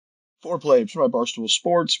Four players by Barstool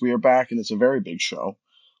Sports. We are back, and it's a very big show.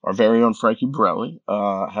 Our very own Frankie Borrelli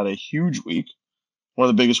had a huge week, one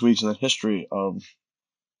of the biggest weeks in the history of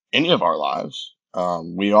any of our lives.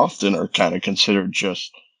 We often are kind of considered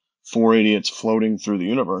just four idiots floating through the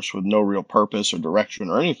universe with no real purpose or direction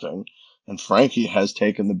or anything. And Frankie has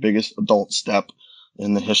taken the biggest adult step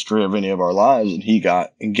in the history of any of our lives, and he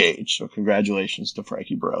got engaged. So congratulations to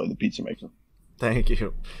Frankie Borrelli, the pizza maker. Thank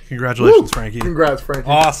you. Congratulations, Woo! Frankie. Congrats, Frankie.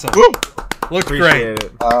 Awesome. Woo! Looks Appreciate great.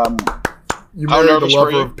 it. You married the nervous were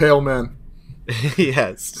lover you? of pale men.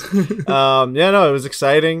 Yes. Yeah, no, it was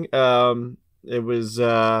exciting. It was,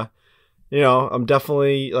 I'm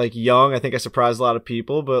definitely like young. I think I surprised a lot of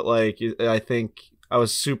people, but like, I think I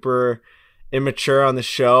was super immature on the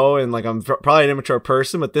show, and like, I'm probably an immature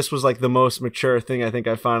person, but this was like the most mature thing I think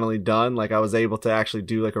I finally done. Like, I was able to actually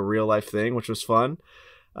do like a real life thing, which was fun.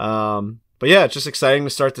 But yeah, it's just exciting to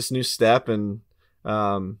start this new step. And,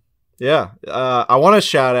 I want to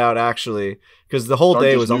shout out actually, because the whole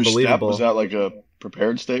day was unbelievable. Was that like a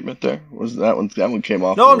prepared statement there? Was that one? That one came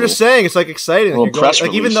off. No, I'm just saying it's like exciting. Like, press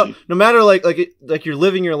like even though no matter like you're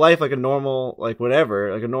living your life like a normal like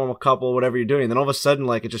whatever like a normal couple whatever you're doing, then all of a sudden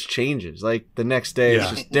like it just changes. Like the next day it's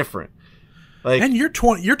just different. Like, and you're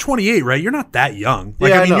 28, right? You're not that young.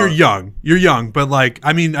 Like, Yeah, I mean, I know. you're young, but like,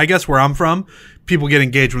 I mean, I guess where I'm from, people get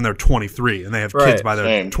engaged when they're 23 and they have kids Right. by their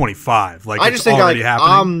Same. 25. Like, I it's just think already like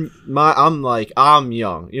happening. I'm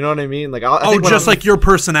young. You know what I mean? Like I think when Just I'm- like your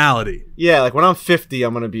personality. yeah, like when I'm 50,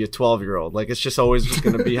 I'm gonna be a 12-year-old. Like it's just always just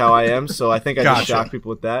gonna be how I am. So I think I just Gotcha. shock people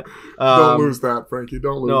with that. Don't lose that, Frankie.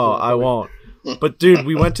 Don't lose No, that. I won't. But dude,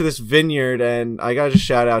 we went to this vineyard, and I gotta just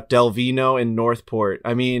shout out Delvino in Northport.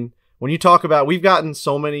 I mean, when you talk about, we've gotten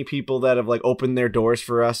so many people that have like opened their doors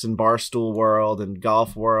for us in Barstool world and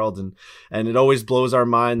golf world, and it always blows our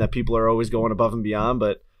mind that people are always going above and beyond.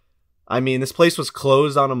 But I mean, this place was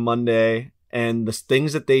closed on a Monday, and the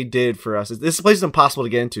things that they did for us, this place is impossible to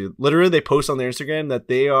get into. Literally, they post on their Instagram that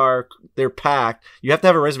they're packed. You have to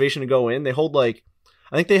have a reservation to go in. They hold like,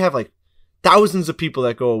 I think they have like thousands of people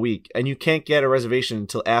that go a week, and you can't get a reservation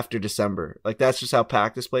until after December. Like that's just how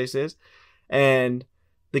packed this place is. And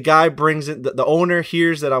the guy brings it, the owner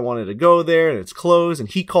hears that I wanted to go there and it's closed, and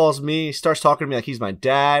he calls me, he starts talking to me like he's my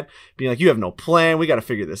dad, being like, you have no plan, we got to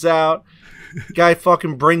figure this out. Guy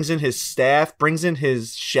fucking brings in his staff, brings in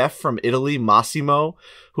his chef from Italy, Massimo,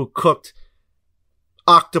 who cooked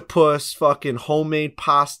octopus, fucking homemade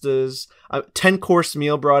pastas, 10-course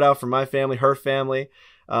meal brought out for my family, her family.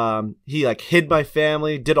 He like hid my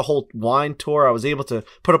family, did a whole wine tour. I was able to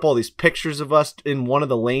put up all these pictures of us in one of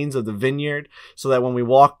the lanes of the vineyard, so that when we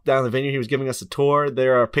walked down the vineyard, he was giving us a tour.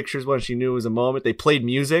 There are pictures when she knew it was a moment. They played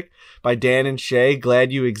music by Dan and Shay,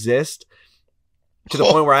 Glad You Exist, to the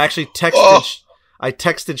point where I actually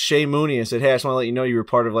texted Shay Mooney and said, hey, I just want to let you know you were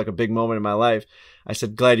part of like a big moment in my life. I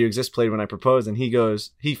said, Glad You Exist played when I proposed. And he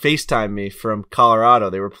FaceTimed me from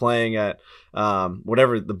Colorado. They were playing at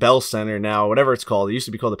whatever the Bell Center now, whatever it's called. It used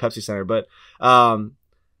to be called the Pepsi Center. But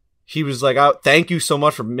he was like, thank you so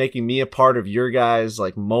much for making me a part of your guys'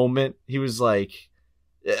 like moment. He was like,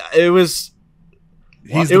 He's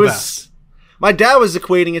the best. My dad was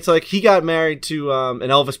equating it to like he got married to an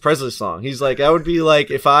Elvis Presley song. He's like, that would be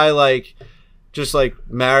like if I like just like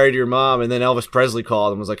married your mom and then Elvis Presley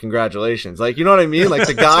called and was like, congratulations. Like, you know what I mean? Like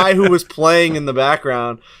the guy who was playing in the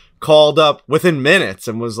background called up within minutes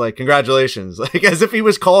and was like, congratulations. Like as if he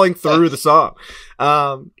was calling through the song.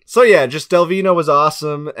 So yeah, just Delvino was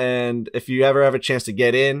awesome. And if you ever have a chance to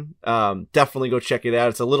get in, definitely go check it out.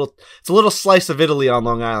 It's a little slice of Italy on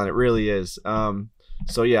Long Island. It really is.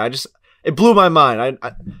 So yeah, it blew my mind.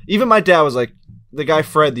 I even my dad was like, the guy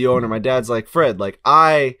Fred, the owner, my dad's like, Fred, like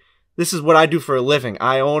this is what I do for a living.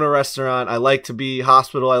 I own a restaurant. I like to be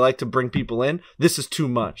hospital. I like to bring people in. This is too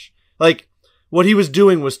much. Like what he was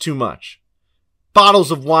doing was too much.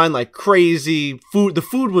 Bottles of wine like crazy. Food. The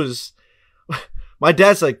food was. My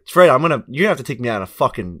dad's like, Fred, you're gonna have to take me out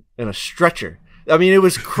in a stretcher. I mean, it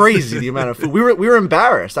was crazy the amount of food. We were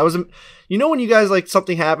embarrassed. You know when you guys like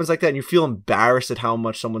something happens like that and you feel embarrassed at how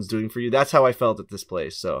much someone's doing for you. That's how I felt at this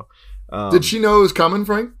place. So, Did she know it was coming,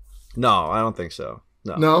 Frank? No, I don't think so.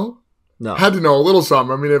 No. Had to know a little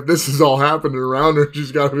something. I mean, if this is all happening around her,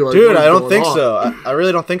 she's got to be like, dude, what is I don't going think on? so. I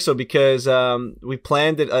really don't think so because we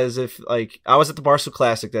planned it as if like I was at the Barstool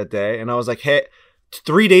Classic that day and I was like, hey,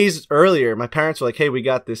 3 days earlier, my parents were like, hey, we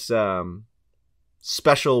got this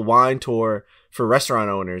special wine tour for restaurant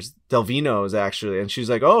owners, Delvino's actually. And she's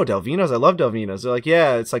like, oh, Delvino's, I love Delvino's. They're like,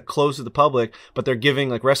 yeah, it's like closed to the public, but they're giving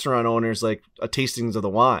like restaurant owners like a tastings of the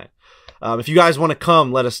wine. If you guys want to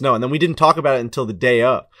come, let us know. And then we didn't talk about it until the day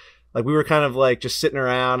of. like we were kind of like just sitting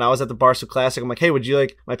around. I was at the Barstool Classic. I'm like, hey, would you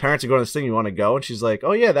like, my parents are going to this thing. You want to go? And she's like,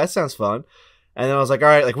 oh yeah, that sounds fun. And then I was like, all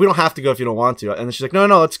right, like we don't have to go if you don't want to. And then she's like, no,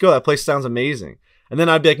 let's go. That place sounds amazing. And then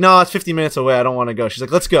I'd be like, no, it's 50 minutes away. I don't want to go. She's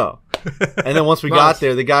like, let's go. And then once we got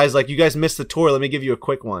there, the guy's like, you guys missed the tour. Let me give you a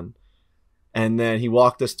quick one. And then he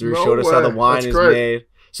walked us through, showed us how the wine is made.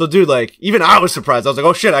 So, dude, like, even I was surprised. I was like,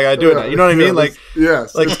 oh, shit, I got to do it now. You know what I mean? Like,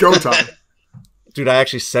 yes, like, it's go time. Dude, I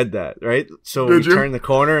actually said that, right? So we turn the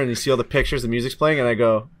corner and you see all the pictures, the music's playing, and I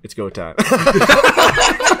go, it's go time.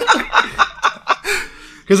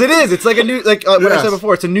 Because it is. It's like a new, like what I said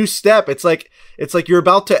before, it's a new step. It's like you're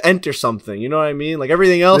about to enter something. You know what I mean? Like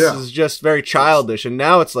everything else is just very childish. And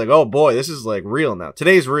now it's like, oh boy, this is like real now.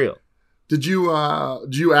 Today's real. Did you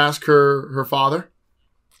ask her father?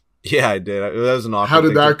 Yeah, I did. That was an awkward How did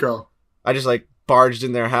thing that go? I just like barged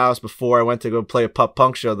in their house before I went to go play a Pup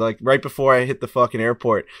Punk show. Like right before I hit the fucking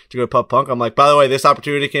airport to go to Pup Punk, I'm like, by the way, this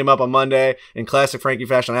opportunity came up on Monday in classic Frankie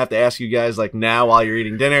fashion. I have to ask you guys like now while you're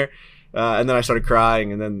eating dinner. And then I started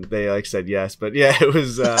crying, and then they like said yes. But yeah, it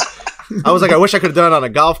was. I was like, I wish I could have done it on a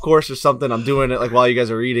golf course or something. I'm doing it like while you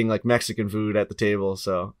guys are eating like Mexican food at the table.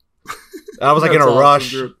 So I was like in a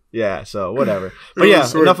rush. Dude. Yeah. So whatever. But yeah,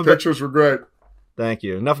 enough about pictures were great. Thank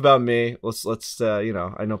you. Enough about me. Let's you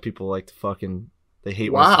know, I know people like to fucking. They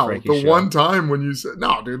hate the one time when you said,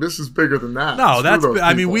 no, dude, this is bigger than that. No, that's,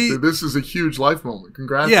 I mean, dude, this is a huge life moment.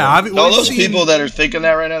 Congrats. Yeah. I mean, all those people that are thinking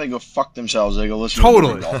that right now, they go fuck themselves. They go listen to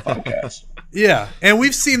the golf podcast. Yeah. And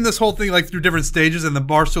we've seen this whole thing like through different stages in the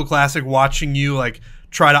Barstool Classic, watching you like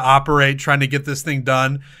try to operate, trying to get this thing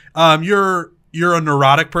done. You're a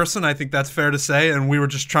neurotic person. I think that's fair to say. And we were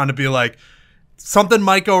just trying to be like, something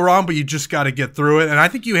might go wrong, but you just got to get through it. And I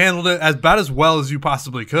think you handled it about as well as you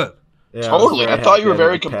possibly could. Yeah, totally. I thought you were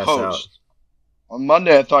very composed. On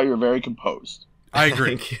Monday, I thought you were very composed. I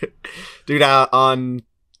agree. Dude, on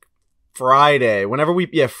Friday,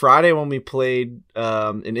 Friday when we played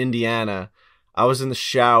in Indiana, I was in the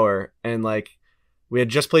shower and like we had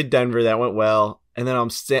just played Denver. That went well. And then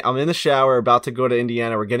I'm in the shower about to go to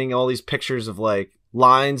Indiana. We're getting all these pictures of like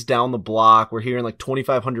lines down the block. We're hearing like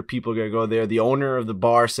 2,500 people are going to go there. The owner of the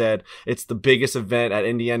bar said it's the biggest event at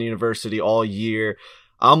Indiana University all year.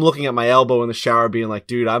 I'm looking at my elbow in the shower being like,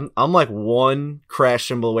 dude, I'm like one crash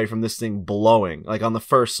cymbal away from this thing blowing, like on the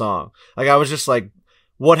first song. Like I was just like,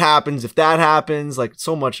 what happens if that happens? Like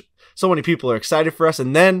so many people are excited for us.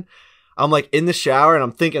 And then I'm like in the shower and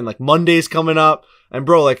I'm thinking like Monday's coming up. And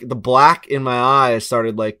bro, like the black in my eyes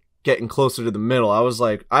started like getting closer to the middle. I was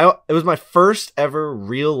like, it was my first ever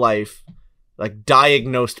real life, like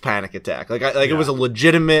diagnosed panic attack. It was a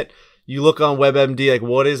legitimate. You look on WebMD, like,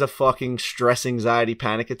 what is a fucking stress anxiety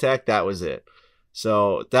panic attack? That was it.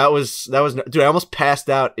 So that was, dude, I almost passed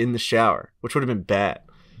out in the shower, which would have been bad.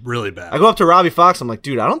 Really bad. I go up to Robbie Fox. I'm like,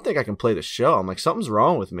 dude, I don't think I can play the show. I'm like, something's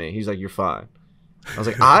wrong with me. He's like, you're fine. I was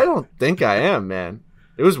like, I don't think I am, man.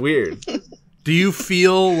 It was weird. Do you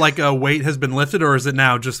feel like a weight has been lifted, or is it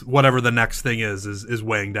now just whatever the next thing is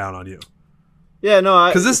weighing down on you? Yeah, no,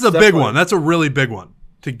 because this is a big one. That's a really big one.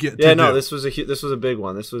 This was a big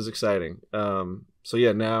one. This was exciting. So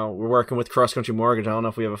yeah, now we're working with Cross Country Mortgage. I don't know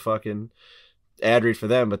if we have a fucking ad read for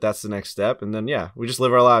them, but that's the next step. And then yeah, we just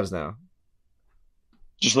live our lives now.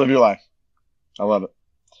 Just live your life. I love it.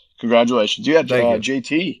 Congratulations. You had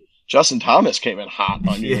JT. Justin Thomas came in hot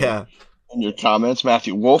on you. Yeah. In your comments.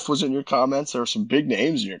 Matthew Wolff was in your comments. There were some big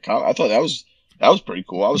names in your comments. I thought that was pretty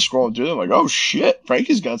cool. I was scrolling through them like, oh shit,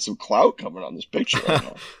 Frankie's got some clout coming on this picture right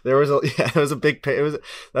now. It was a big.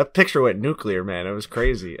 That picture went nuclear, man. It was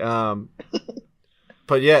crazy. But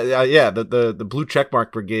the blue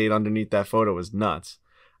checkmark brigade underneath that photo was nuts,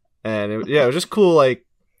 and it was just cool. Like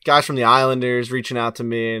guys from the Islanders reaching out to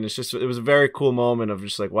me, and it was a very cool moment of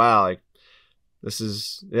just like, wow, like this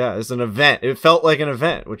is an event. It felt like an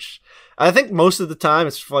event, which I think most of the time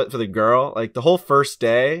it's for the girl. Like the whole first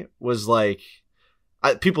day was like.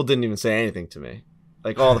 People didn't even say anything to me.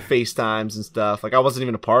 Like all the FaceTimes and stuff. Like I wasn't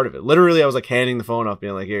even a part of it. Literally, I was like handing the phone up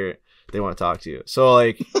being like, here, they want to talk to you. So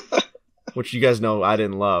like, which you guys know I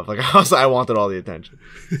didn't love. Like I wanted all the attention.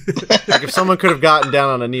 Like if someone could have gotten down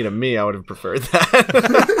on a knee to me, I would have preferred that.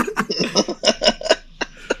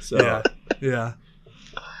 So yeah.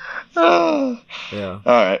 All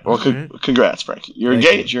right. Well, congrats, Frankie. You're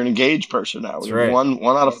engaged. You're an engaged person now. That's right. One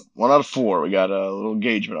out of 4. We got a little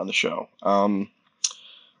engagement on the show.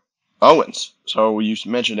 Owens. So you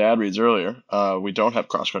mentioned ad reads earlier. We don't have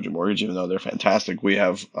Cross Country Mortgage, even though they're fantastic. We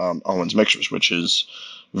have Owens Mixers, which is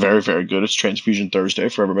very, very good. It's Transfusion Thursday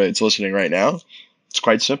for everybody that's listening right now. It's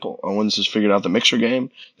quite simple. Owens has figured out the mixer game.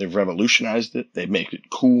 They've revolutionized it. They make it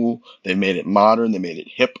cool. They've made it modern. They made it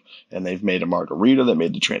hip. And they've made a margarita. They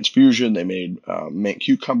made the Transfusion. They made mint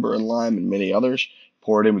cucumber and lime and many others.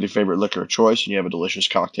 Pour it in with your favorite liquor of choice, and you have a delicious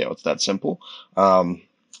cocktail. It's that simple.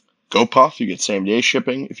 Go Puff. You get same-day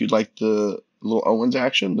shipping if you'd like the little Owens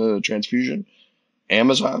action, the Transfusion.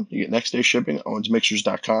 Amazon, you get next-day shipping.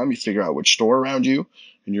 OwensMixers.com. You figure out which store around you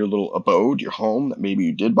in your little abode, your home that maybe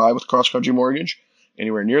you did buy with cross-country mortgage.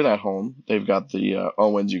 Anywhere near that home, they've got the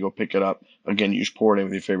Owens. You go pick it up. Again, you just pour it in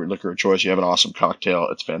with your favorite liquor of choice. You have an awesome cocktail.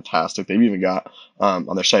 It's fantastic. They've even got,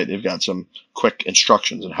 on their site, they've got some quick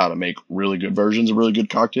instructions on how to make really good versions of really good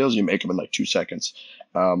cocktails. You make them in like 2 seconds.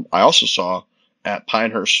 I also saw at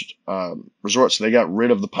Pinehurst Resort, so they got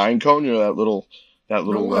rid of the pine cone, that little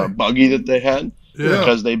buggy that they had,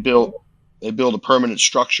 because they built a permanent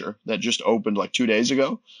structure that just opened like 2 days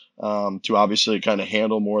ago, to obviously kind of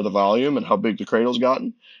handle more of the volume and how big the cradle's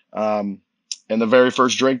gotten. And the very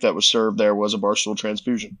first drink that was served there was a Barstool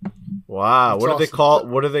Transfusion. Wow. What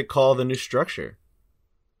do they call the new structure?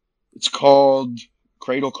 It's called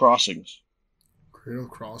Cradle Crossings. Cradle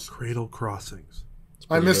Crossings.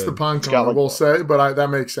 I missed the pine cone, I will say, but that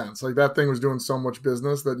makes sense. Like, that thing was doing so much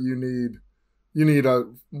business that you need a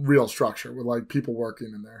real structure with like people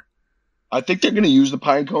working in there. I think they're going to use the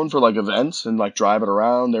pine cone for like events and like drive it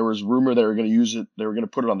around. There was rumor they were going to use it. They were going to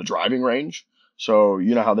put it on the driving range. So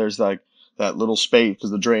you know how there's like that little space because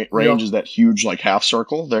the range is that huge like half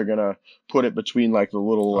circle. They're going to put it between like the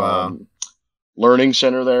little learning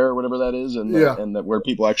center there, or whatever that is, and that where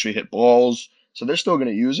people actually hit balls. So they're still going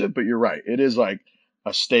to use it. But you're right. It is like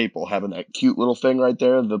a staple having that cute little thing right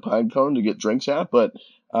there, the pine cone to get drinks at.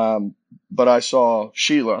 But I saw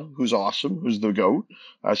Sheila, who's awesome, who's the GOAT.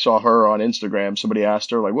 I saw her on Instagram. Somebody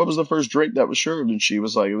asked her, like, what was the first drink that was served? And she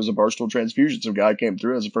was like, it was a Barstool Transfusion. Some guy came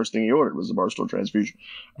through. That's the first thing he ordered was a Barstool Transfusion.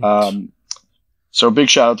 So big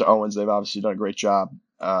shout out to Owens. They've obviously done a great job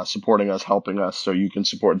supporting us, helping us. So you can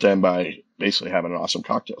support them by basically having an awesome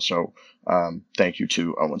cocktail. So thank you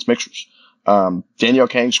to Owens Mixers. Danielle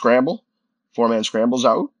Kang Scramble. Fore Man Scramble's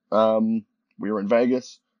out. We were in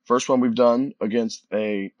Vegas. First one we've done against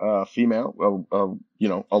a female,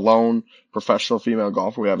 a lone professional female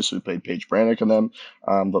golfer. We obviously played Paige Brannick and them,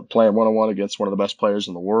 but playing one-on-one against one of the best players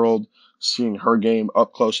in the world, seeing her game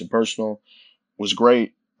up close and personal was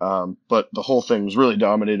great. But the whole thing was really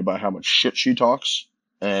dominated by how much shit she talks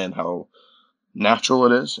and how natural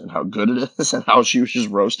it is and how good it is and how she was just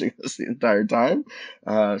roasting us the entire time.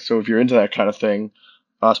 So if you're into that kind of thing,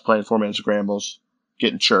 us playing Fore Man Scrambles,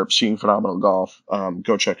 getting chirps, seeing phenomenal golf,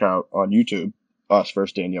 go check out on YouTube us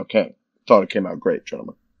versus Danielle Kang. Thought it came out great,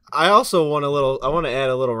 gentlemen. I also want to add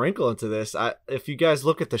a little wrinkle into this. If you guys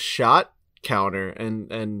look at the shot counter,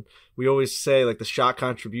 and we always say like the shot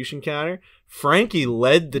contribution counter, Frankie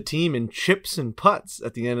led the team in chips and putts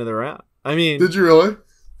at the end of the round. I mean, did you really?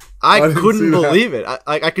 I couldn't believe it.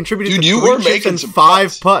 I contributed to you 3 were chips making and some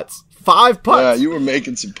 5 putts. 5 putts. Yeah, you were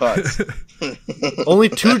making some putts. Only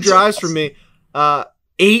 2 drives from me.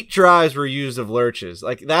 8 drives were used of lurches.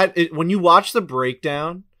 Like that, when you watch the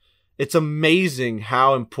breakdown, it's amazing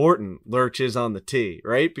how important lurch is on the tee,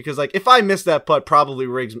 right? Because like if I miss that putt, probably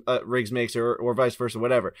Riggs makes it, or vice versa,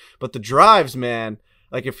 whatever. But the drives, man,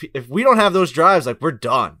 like if we don't have those drives, like we're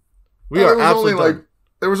done. We are absolutely done.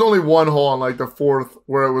 There was only one hole on like the 4th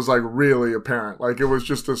where it was like really apparent. Like it was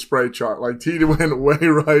just a spray chart. Like T went way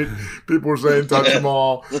right. People were saying touch them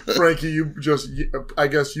all. Frankie, I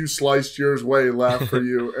guess you sliced yours way left for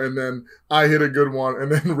you. And then I hit a good one.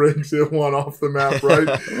 And then Riggs hit one off the map, right?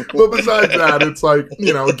 But besides that, it's like,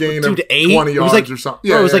 a gain of 20 yards or something.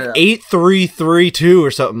 Yeah, it was 8-3-3-2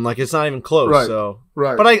 or something. Like it's not even close. Right. So.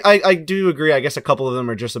 Right. But I do agree. I guess a couple of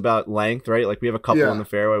them are just about length, right? Like we have a couple on the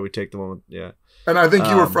fairway. We take the one with, And I think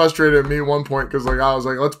you were frustrated at me at one point because I was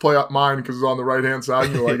like, let's play up mine because it's on the right-hand side.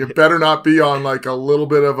 And you're like, it better not be on like a little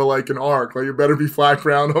bit of an arc. Like it better be flat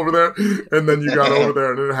ground over there. And then you got over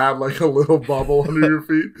there and it had like a little bubble under your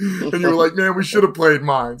feet. And you were like, man, we should have played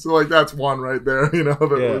mine. So like that's one right there,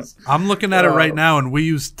 was. I'm looking at it right now and we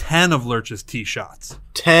use 10 of Lurch's tee shots.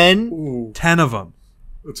 10? Ooh. 10 of them.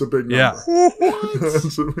 That's a big number.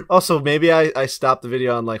 Yeah. Also, maybe I stopped the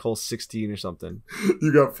video on like hole 16 or something.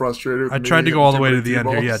 You got frustrated with I tried to go all the way to the end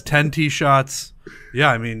here. Yeah, 10 tee shots.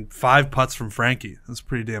 Yeah, I mean, 5 putts from Frankie. That's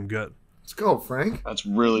pretty damn good. Let's go, Frank. That's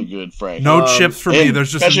really good, Frank. No chips for me.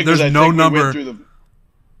 There's no number.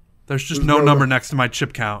 There's just no number next to my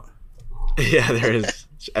chip count. Yeah, there is.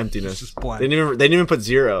 It's emptiness. It's just blank. They didn't even put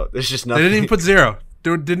 0. There's just nothing. They didn't even put 0.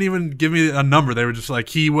 They didn't even give me a number. They were just like,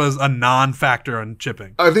 he was a non-factor on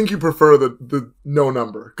chipping. I think you prefer the no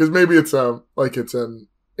number because maybe it's an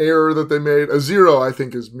error that they made. A 0, I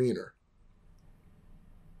think, is meaner.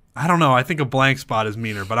 I don't know. I think a blank spot is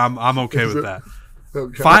meaner, but I'm okay with that.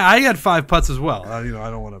 Okay. I had 5 putts as well. I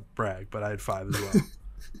don't want to brag, but I had 5 as well.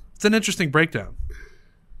 It's an interesting breakdown.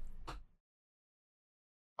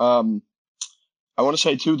 I want to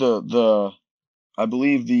say too, I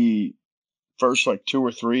believe the first like 2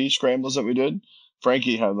 or 3 scrambles that we did,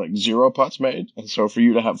 Frankie had like 0 putts made, and so for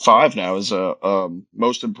you to have 5 now is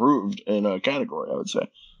most improved in a category, I would say.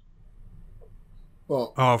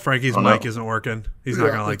 Well, Frankie's mic isn't working. He's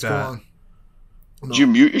not gonna like that. Did you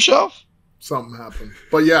mute yourself? Something happened.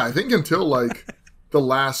 But yeah, I think until like the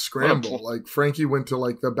last scramble, like Frankie went to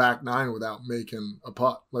like the back 9 without making a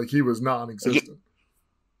putt. Like he was non-existent.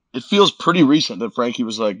 It feels pretty recent that Frankie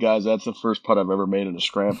was like, guys, that's the first putt I've ever made in a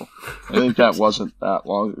scramble. I think that wasn't that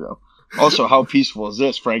long ago. Also, how peaceful is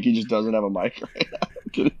this? Frankie just doesn't have a mic right now.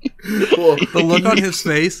 Well, the look on his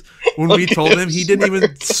face when we told him, he didn't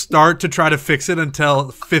even start to try to fix it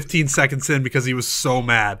until 15 seconds in because he was so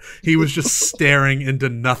mad. He was just staring into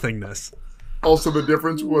nothingness. Also, the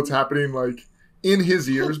difference with what's happening like in his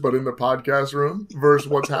ears, but in the podcast room, versus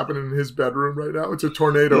what's happening in his bedroom right now. It's a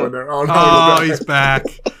tornado in there. Oh, no, he's back.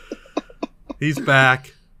 He's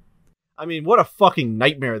back. I mean, what a fucking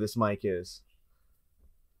nightmare this mic is.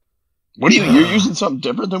 What are you're using something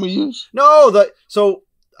different than we use? No,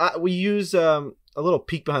 we use a little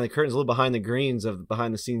peek behind the curtains, a little behind the greens of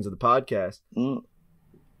behind the scenes of the podcast.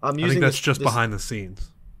 I think that's just behind the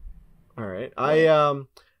scenes. All right.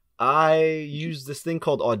 I use this thing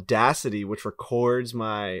called Audacity, which records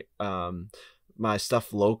my my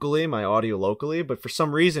stuff locally, my audio locally, but for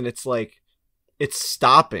some reason it's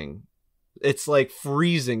stopping. It's like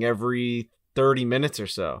freezing every 30 minutes or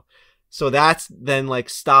so. So that's then like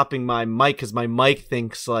stopping my mic because my mic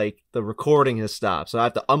thinks like the recording has stopped. So I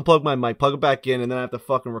have to unplug my mic, plug it back in, and then I have to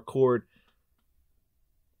fucking record.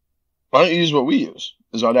 Why don't you use what we use?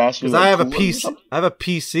 Is Audacity? Because I have a PC. I have a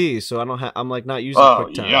PC, so I don't have. I'm like not using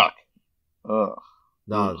QuickTime. Yuck.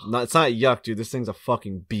 No, it's not yuck, dude. This thing's a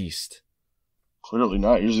fucking beast. Clearly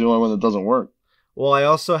not. You're the only one that doesn't work. Well, I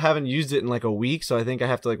also haven't used it in like a week, so I think I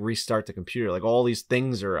have to like restart the computer. Like all these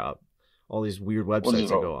things are up. All these weird websites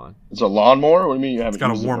that go on. It's a lawnmower? What do you mean you haven't used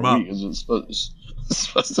it? It's got to warm up. Is it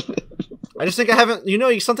supposed to be? I just think I haven't.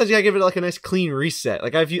 Sometimes you gotta give it like a nice clean reset.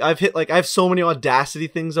 Like I have so many Audacity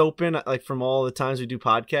things open, like from all the times we do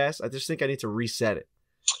podcasts. I just think I need to reset it.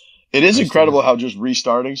 It is incredible how just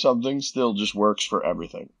restarting something still just works for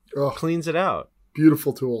everything. Cleans it out.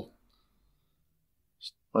 Beautiful tool.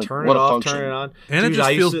 Like, turn it off, turn it on. And dude, it just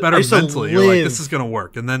feels better mentally. You're like, this is going to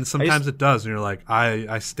work. And then sometimes it does. And you're like,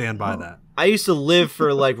 I stand by that. I used to live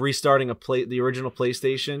for like restarting the original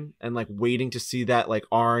PlayStation and like waiting to see that like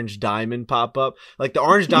orange diamond pop up. Like the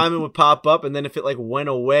orange diamond would pop up, and then if it like went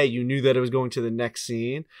away, you knew that it was going to the next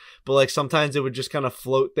scene. But like sometimes it would just kind of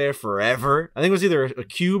float there forever. I think it was either a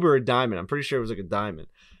cube or a diamond. I'm pretty sure it was like a diamond.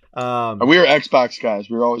 We were Xbox guys.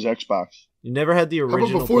 We were always Xbox. You never had the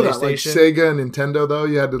original before PlayStation? That, like Sega and Nintendo, though,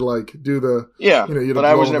 you had to like do the but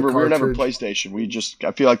I was never. We were never PlayStation.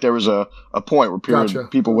 I feel like there was a point where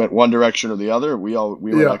people went one direction or the other. We went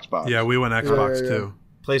Xbox. Yeah, we went Xbox too.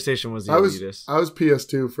 PlayStation was the elitist. I was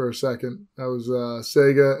PS2 for a second. I was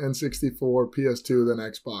Sega, N64, PS2, then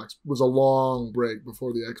Xbox. It was a long break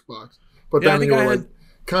before the Xbox, but then you were like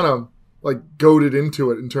kind of like goaded into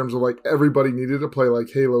it in terms of like everybody needed to play like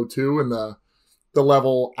Halo 2 and the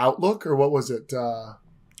level Outlook, or what was it?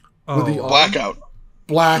 Blackout.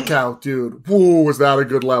 Blackout, dude. Whoa, was that a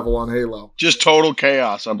good level on Halo? Just total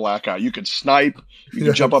chaos on Blackout. You could snipe. You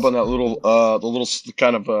could jump up on that little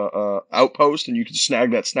kind of outpost, and you could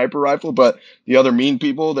snag that sniper rifle. But the other mean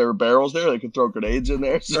people, there were barrels there. They could throw grenades in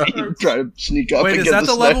there. So you could try to sneak up. Wait, and is get that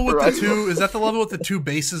the level with rifle. the two? Is that the level with the 2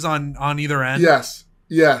 bases on either end? Yes.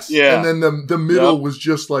 Yeah. And then the middle was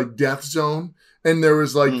just like death zone. And there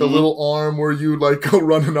was like the little arm where you like go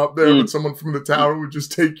running up there, but someone from the tower would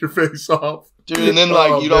just take your face off. Dude, and then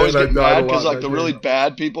like you'd always get mad because like the really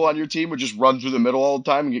bad people on your team would just run through the middle all the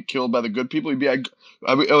time and get killed by the good people. You'd be like,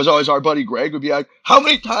 it was always our buddy Greg would be like, how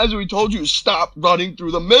many times have we told you to stop running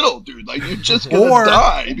through the middle, dude? Like you're just gonna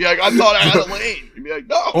die. You'd be like, I thought I had a lane. You'd be like,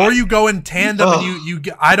 no. Or you go in tandem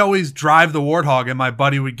and I'd always drive the Warthog, and my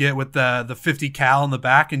buddy would get with the 50 cal in the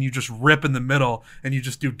back, and you just rip in the middle, and you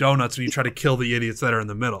just do donuts, and you try to kill the idiots that are in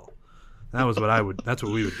the middle. That's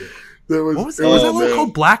what we would do. Was that one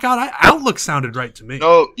called Blackout? Outlook sounded right to me.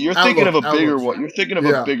 No, you're thinking of a bigger one. You're thinking of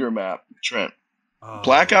a bigger map, Trent.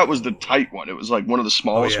 Blackout was the tight one. It was like one of the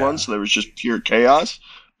smallest ones, so there was just pure chaos.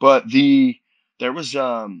 But there was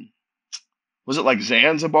Was it like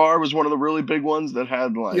Zanzibar was one of the really big ones that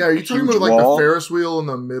had like Yeah, are you talking huge about like wall? the Ferris wheel in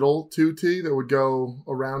the middle 2T that would go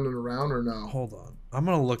around and around, or no? Hold on. I'm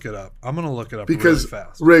going to look it up. Because really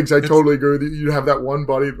fast. Riggs, I totally agree with you. You'd have that one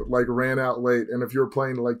buddy that like ran out late, and if you were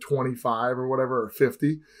playing to like 25 or whatever, or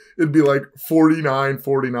 50, it'd be like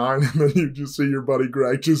 49-49, and then you just see your buddy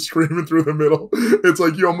Greg just screaming through the middle. It's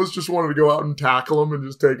like you almost just wanted to go out and tackle him and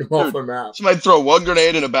just take him off the map. Somebody throw one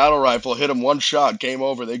grenade in a battle rifle, hit him one shot, game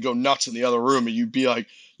over. They'd go nuts in the other room, and you'd be like,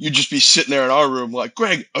 you'd just be sitting there in our room like,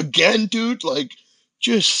 Greg, again, dude? Like,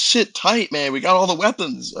 just sit tight, man. We got all the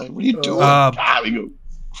weapons. Like, what are you doing? God, we go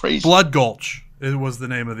crazy. Blood Gulch. It was the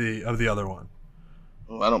name of the other one.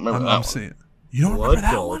 Oh, I don't remember that one. Seeing it. You don't Blood remember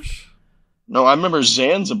that Gulch. No, I remember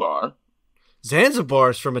Zanzibar. Zanzibar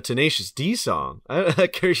is from a Tenacious D song. Are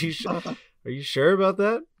you sure about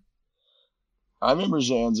that? I remember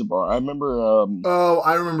Zanzibar. I remember. Oh,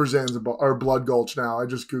 I remember Zanzibar or Blood Gulch now. I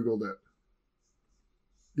just Googled it.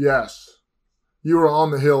 Yes. You were on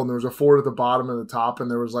the hill and there was a fort at the bottom and the top, and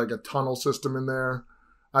there was like a tunnel system in there.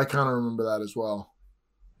 I kind of remember that as well.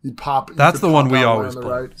 You'd pop. That's the one we always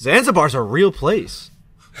play. right. Zanzibar's a real place.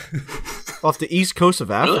 Off the east coast of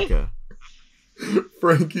Africa.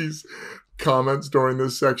 Frankie's comments during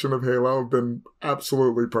this section of Halo have been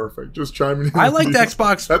absolutely perfect. Just chiming in. I like the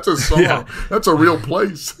Xbox. That's a song. Yeah. That's a real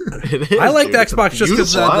place. It is, I like dude. the It's a Xbox just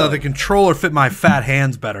because beautiful the controller fit my fat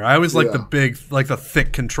hands better. I always like Yeah. the big, like the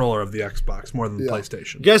thick controller of the Xbox more than the Yeah.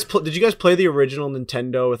 PlayStation. You guys, did you guys play the original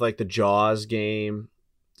Nintendo with like the Jaws game?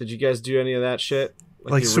 Did you guys do any of that shit?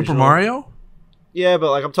 Like the Super original? Mario? Yeah, but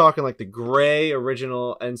like I'm talking like the gray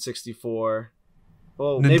original N64.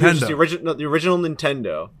 Well, maybe it was just Nintendo. the original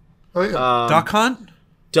Nintendo. Oh yeah. Duck Hunt?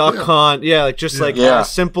 Duck Yeah. Hunt. Yeah, like just like Yeah.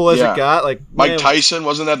 as simple as Yeah. it got. Like Mike man, Tyson,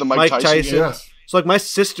 wasn't that the Mike Tyson game? Yes. So like my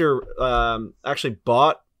sister actually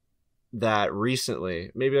bought that recently,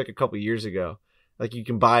 maybe like a couple years ago. Like you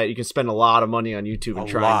can buy it, you can spend a lot of money on YouTube and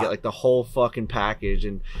A try lot. and get like the whole fucking package.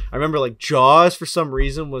 And I remember like Jaws for some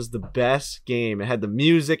reason was the best game. It had the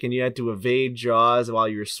music and you had to evade Jaws while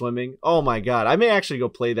you were swimming. Oh my god, I may actually go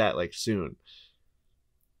play that like soon.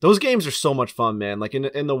 Those games are so much fun, man. Like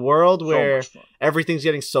in the world where So much fun. everything's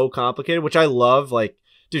getting so complicated, which I love. Like,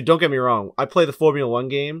 dude, don't get me wrong. I play the Formula One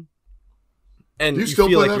game, and Do you you still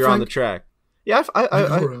feel play like that, you're on the Frank? track. Yeah,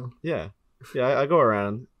 Around. yeah, I go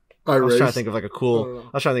around. I I was trying race. to think of like a I don't cool. know. I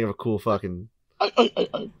was trying to think of a cool fucking.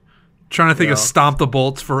 Trying to think Yeah. of Stomp the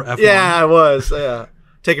Bolts for F1. Yeah, I was. Yeah,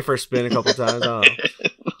 take it for a spin a couple times. I don't know,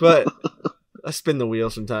 but I spin the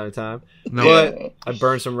wheels from time to time. No, But I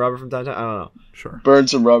burn some rubber from time to time. I don't know. sure. Burn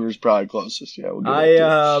some rubber's probably closest. Yeah, we'll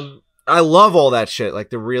get I love all that shit, like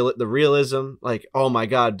the realism. Like, oh my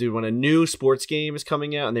god, dude, when a new sports game is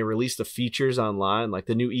coming out and they release the features online, like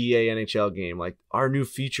the new EA NHL game, like our new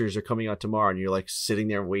features are coming out tomorrow, and you're like sitting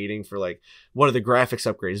there waiting for like one of the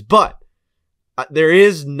graphics upgrades. But there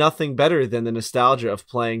is nothing better than the nostalgia of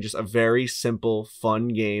playing just a very simple, fun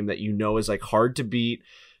game that you know is like hard to beat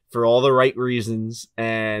for all the right reasons,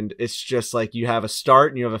 and it's just like you have a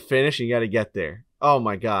start and you have a finish, and you got to get there. Oh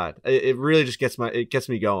my god, it really just gets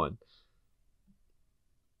me going.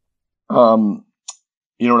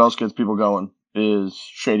 You know what else gets people going is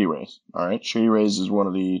Shady Rays. All right, Shady Rays is one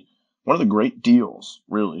of the great deals,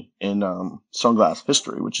 really, in sunglass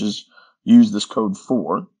history, which is use this code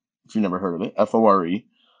FORE. If you've never heard of it, FORE, you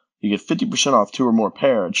get 50% off 2 or more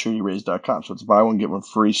pair at ShadyRays.com. So it's a buy one get one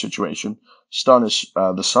free situation.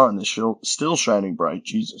 The sun is still shining bright.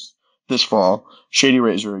 Jesus, this fall, Shady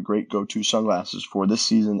Rays are a great go-to sunglasses for this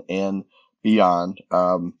season and beyond.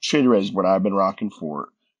 Shady Rays is what I've been rocking for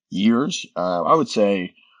years. I would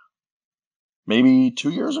say maybe 2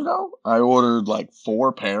 years ago, I ordered like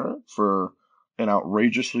 4 pair for an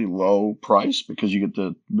outrageously low price because you get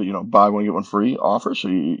the buy one get one free offer. So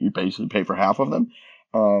you basically pay for half of them.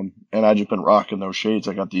 And I just been rocking those shades.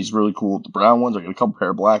 I got these really cool brown ones. I got a couple pair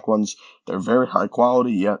of black ones. They're very high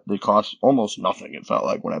quality, yet they cost almost nothing. It felt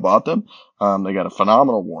like when I bought them. They got a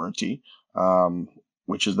phenomenal warranty.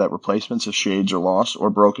 Which is that replacements if shades are lost or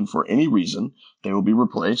broken for any reason, they will be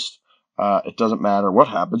replaced. It doesn't matter what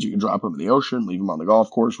happens. You can drop them in the ocean, leave them on the golf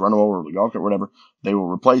course, run them over the golf cart, whatever. They will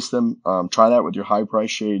replace them. Try that with your high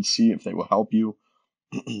price shades. See if they will help you.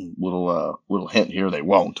 little hint here, they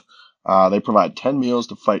won't. They provide 10 meals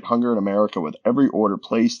to fight hunger in America with every order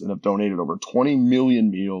placed and have donated over 20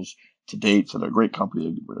 million meals to date. So they're a great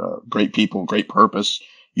company, great people, great purpose.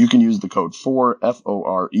 You can use the code FORE,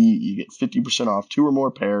 FORE. You get 50% off 2 or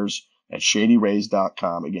more pairs at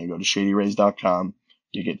ShadyRays.com. Again, go to ShadyRays.com.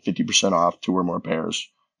 You get 50% off 2 or more pairs.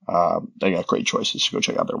 They got great choices. So go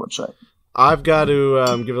check out their website. I've got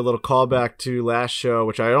to give a little callback to last show,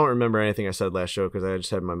 which I don't remember anything I said last show because I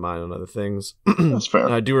just had my mind on other things. That's fair.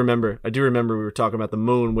 I do remember we were talking about the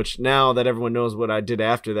moon, which now that everyone knows what I did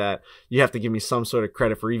after that, you have to give me some sort of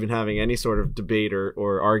credit for even having any sort of debate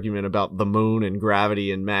or argument about the moon and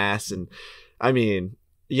gravity and mass. And I mean,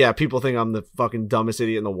 yeah, people think I'm the fucking dumbest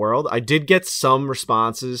idiot in the world. I did get some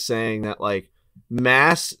responses saying that like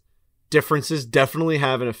mass differences definitely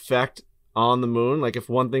have an effect on the moon. Like if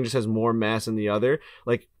one thing just has more mass than the other,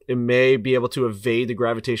 like it may be able to evade the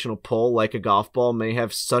gravitational pull, like a golf ball may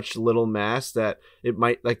have such little mass that it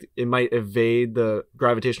might evade the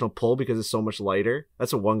gravitational pull because it's so much lighter.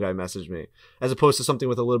 That's what one guy messaged me, as opposed to something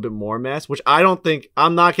with a little bit more mass, which I don't think.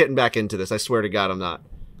 I'm not getting back into this. I swear to God, I'm not.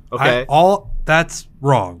 Okay, that's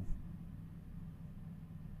wrong.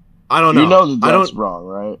 I don't know. You know that's wrong,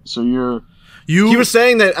 right? So he was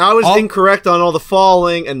saying that I was incorrect on all the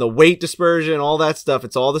falling and the weight dispersion, all that stuff.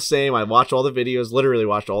 It's all the same. I watched all the videos, literally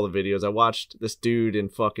watched all the videos. I watched this dude in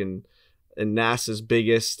NASA's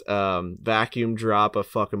biggest vacuum drop a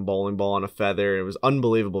fucking bowling ball on a feather. It was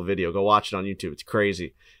unbelievable video. Go watch it on YouTube. It's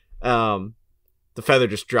crazy. The feather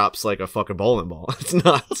just drops like a fucking bowling ball. It's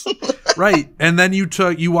nuts. Right. And then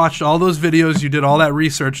you watched all those videos, you did all that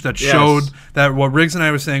research that showed that what Riggs and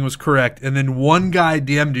I were saying was correct. And then one guy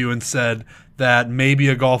DM'd you and said that maybe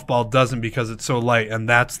a golf ball doesn't because it's so light, and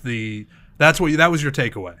that was your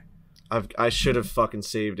takeaway. I should have fucking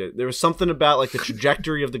saved it. There was something about like the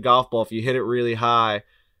trajectory of the golf ball. If you hit it really high,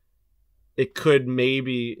 it could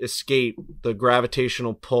maybe escape the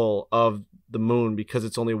gravitational pull of the moon because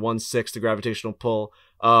it's only 1/6 the gravitational pull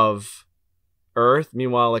of Earth.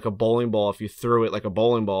 Meanwhile, like a bowling ball, if you threw it like a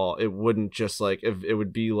bowling ball, it wouldn't just like, it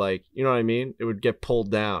would be like, you know what I mean? It would get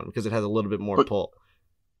pulled down because it has a little bit more pull.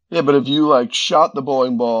 Yeah, but if you like shot the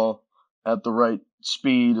bowling ball at the right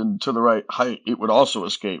speed and to the right height, it would also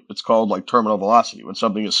escape. It's called like terminal velocity. When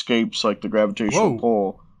something escapes like the gravitational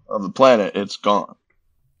pull of the planet, it's gone.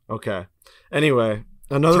 Okay. Anyway,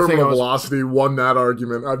 another terminal thing. Terminal velocity won that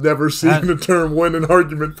argument. I've never seen the term win an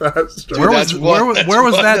argument faster. Where was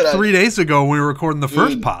that 3 days ago when we were recording the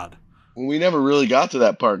first pod? We never really got to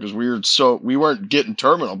that part because we weren't getting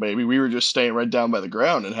terminal, baby. We were just staying right down by the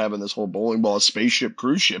ground and having this whole bowling ball, spaceship,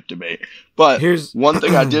 cruise ship debate. But here's one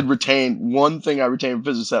thing I retained in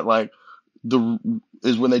physics that like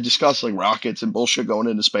is when they discuss like rockets and bullshit going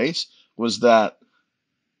into space, was that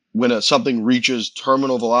when something reaches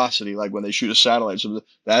terminal velocity, like when they shoot a satellite, so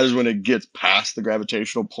that is when it gets past the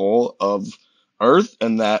gravitational pull of Earth,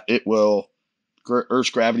 and that it will. Earth's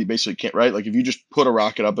gravity basically can't, right? Like if you just put a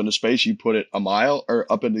rocket up into space, you put it a mile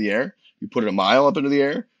or up into the air, you put it a mile up into the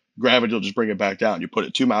air, gravity will just bring it back down. You put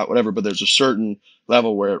it 2 miles, whatever, but there's a certain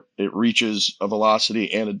level where it reaches a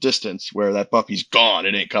velocity and a distance where that puppy's gone.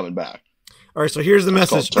 It ain't coming back. All right, so here's the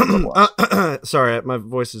message. Sorry, my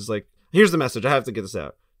voice is like, here's the message. I have to get this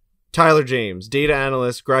out. Tyler James, data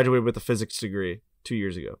analyst, graduated with a physics degree 2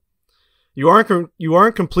 years ago. You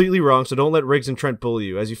aren't completely wrong, so don't let Riggs and Trent bully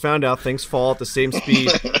you. As you found out, things fall at the same speed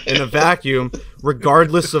in a vacuum,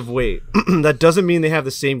 regardless of weight. That doesn't mean they have the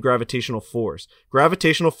same gravitational force.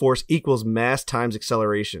 Gravitational force equals mass times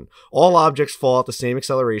acceleration. All objects fall at the same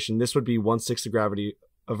acceleration. This would be 1/6 the gravity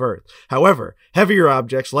of Earth. However, heavier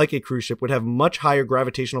objects, like a cruise ship, would have much higher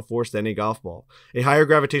gravitational force than a golf ball. A higher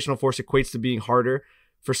gravitational force equates to being harder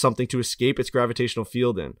for something to escape its gravitational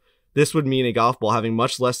field in. This would mean a golf ball having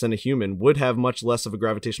much less than a human would have much less of a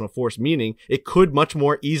gravitational force, meaning it could much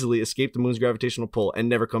more easily escape the moon's gravitational pull and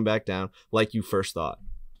never come back down like you first thought.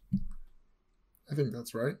 I think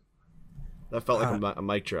that's right. That felt like a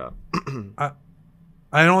mic drop. I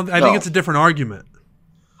think it's a different argument.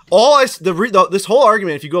 This whole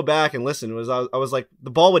argument, if you go back and listen, was I was like,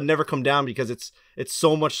 the ball would never come down because it's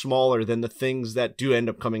so much smaller than the things that do end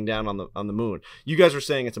up coming down on the moon. You guys were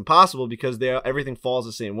saying it's impossible because everything falls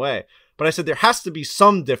the same way. But I said there has to be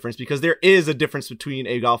some difference because there is a difference between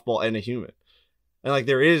a golf ball and a human. And like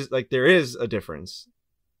there is a difference.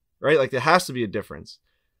 Right? Like there has to be a difference.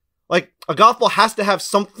 Like a golf ball has to have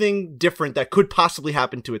something different that could possibly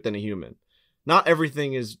happen to it than a human. Not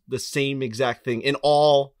everything is the same exact thing in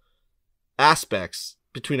all aspects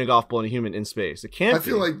between a golf ball and a human in space. It can't. I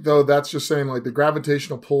feel like though that's just saying like the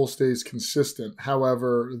gravitational pull stays consistent.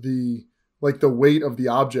 However, the weight of the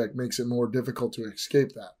object makes it more difficult to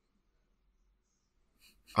escape that.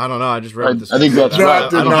 I don't know. I just read this. I think that's right. I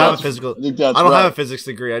don't have a physical. I don't have a physics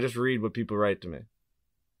degree. I just read what people write to me.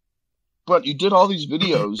 But you did all these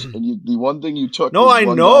videos, and the one thing you took. No, I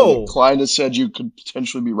know. Klein has said you could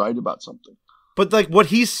potentially be right about something. But like what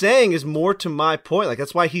he's saying is more to my point. Like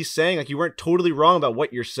that's why he's saying like you weren't totally wrong about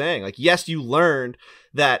what you're saying. Like yes, you learned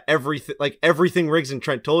that everything Riggs and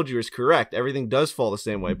Trent told you is correct. Everything does fall the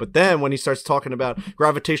same way. But then when he starts talking about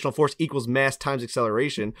gravitational force equals mass times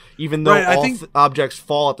acceleration, even though objects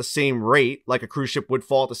fall at the same rate, like a cruise ship would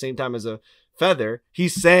fall at the same time as a feather,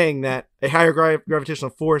 he's saying that a higher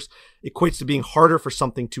gravitational force equates to being harder for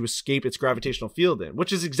something to escape its gravitational field in,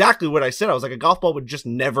 which is exactly what I said. I was like, a golf ball would just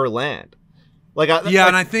never land. And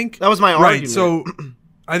I think that was my argument. So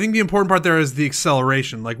I think the important part there is the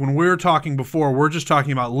acceleration. Like when we were talking before, we're just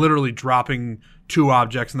talking about literally dropping two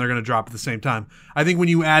objects and they're going to drop at the same time. I think when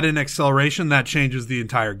you add in acceleration, that changes the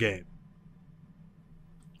entire game.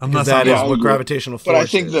 Unless that is what gravitational force is. But I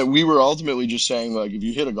think that we were ultimately just saying, like, if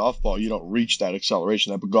you hit a golf ball, you don't reach that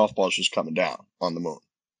acceleration. That golf ball is just coming down on the moon.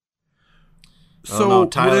 So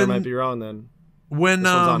Tyler might be wrong then. This one's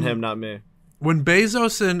on him, not me. When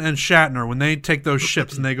Bezos and Shatner, when they take those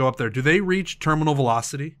ships and they go up there, do they reach terminal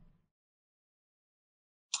velocity?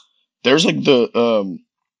 There's like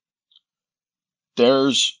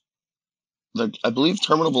I believe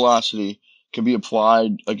terminal velocity can be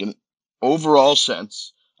applied like an overall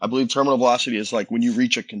sense. I believe terminal velocity is like when you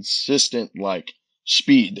reach a consistent like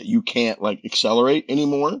speed that you can't like accelerate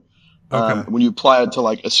anymore. When you apply it to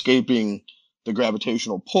like escaping the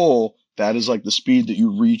gravitational pull, that is like the speed that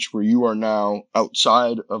you reach where you are now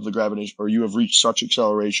outside of the gravitation, or you have reached such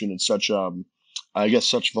acceleration and such,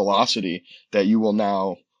 such velocity that you will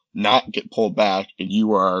now not get pulled back, and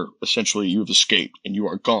you are essentially, you've escaped and you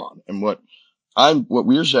are gone. And what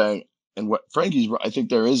we're saying and what Frankie's, I think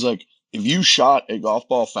there is like, if you shot a golf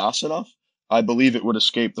ball fast enough, I believe it would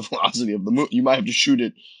escape the velocity of the moon. You might have to shoot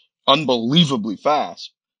it unbelievably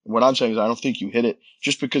fast. What I'm saying is I don't think you hit it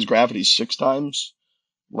just because gravity is 6 times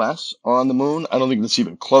less on the moon. I don't think that's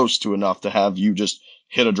even close to enough to have you just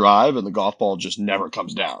hit a drive and the golf ball just never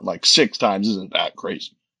comes down. Like 6 times isn't that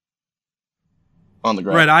crazy on the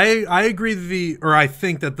ground. Right. I agree I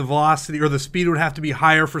think that the velocity or the speed would have to be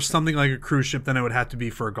higher for something like a cruise ship than it would have to be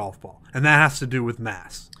for a golf ball. And that has to do with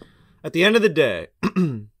mass. At the end of the day,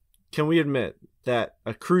 can we admit that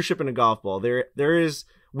a cruise ship and a golf ball,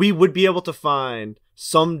 we would be able to find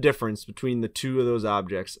some difference between the two of those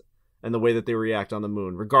objects and the way that they react on the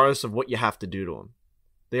moon, regardless of what you have to do to them.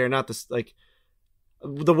 They are not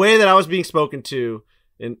the way that I was being spoken to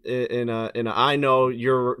in a I know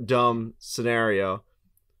you're dumb scenario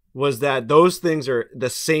was that those things are the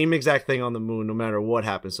same exact thing on the moon, no matter what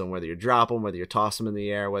happens to them, whether you drop them, whether you toss them in the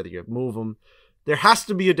air, whether you move them. There has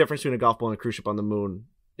to be a difference between a golf ball and a cruise ship on the moon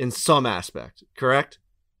in some aspect, correct?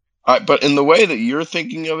 But in the way that you're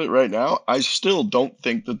thinking of it right now, I still don't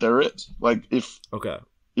think that there is. Like So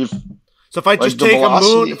if I just take a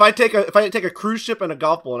moon, if I take a cruise ship and a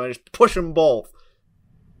golf ball and I just push them both,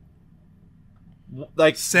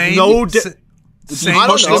 like same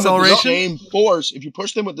acceleration, same force. If you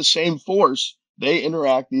push them with the same force, they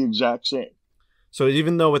interact the exact same. So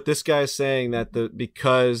even though what this guy is saying that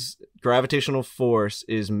because gravitational force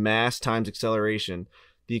is mass times acceleration,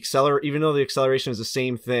 even though the acceleration is the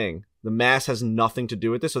same thing, the mass has nothing to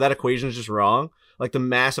do with this. So that equation is just wrong. Like the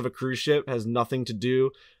mass of a cruise ship has nothing to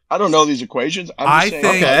do. I don't know these equations. I'm just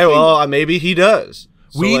saying. Okay, well, maybe he does.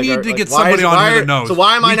 So we need to get somebody on here that knows. So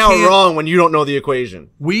why am I now wrong when you don't know the equation?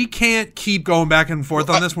 We can't keep going back and forth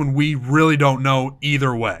on this when we really don't know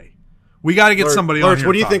either way. We got to get somebody on here.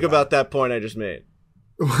 What do you think about that point I just made?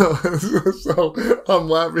 So I'm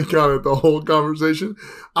laughing kind of at the whole conversation.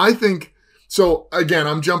 I think, so again,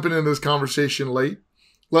 I'm jumping into this conversation late.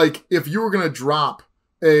 Like if you were going to drop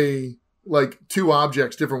two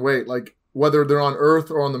objects different weight, like whether they're on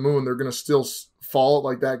Earth or on the moon, they're going to still fall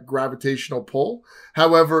like that gravitational pull.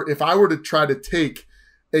 However, if I were to try to take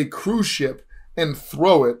a cruise ship and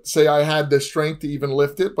throw it, say I had the strength to even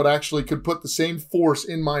lift it, but actually could put the same force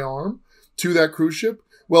in my arm to that cruise ship,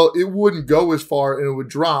 well, it wouldn't go as far and it would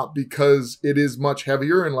drop because it is much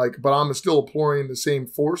heavier but I'm still applying the same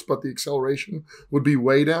force, but the acceleration would be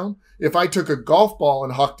way down. If I took a golf ball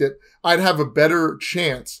and hucked it, I'd have a better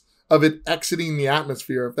chance of it exiting the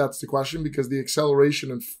atmosphere, if that's the question, because the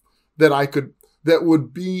acceleration that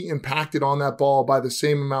would be impacted on that ball by the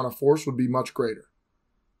same amount of force would be much greater.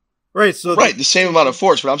 Right. So the same amount of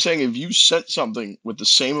force. But I'm saying if you sent something with the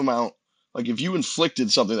same amount, like if you inflicted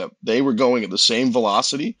something that they were going at the same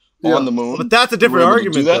velocity on the moon. But that's a different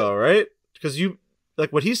argument though, right? Because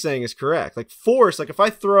what he's saying is correct. Like force, like if I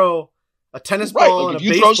throw a tennis ball and a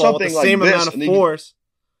baseball with the same amount of force.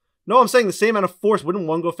 No, I'm saying the same amount of force. Wouldn't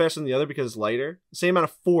one go faster than the other because it's lighter? The same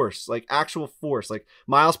amount of force, like actual force, like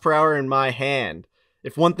miles per hour in my hand.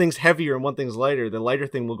 If one thing's heavier and one thing's lighter, the lighter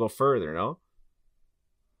thing will go further, no?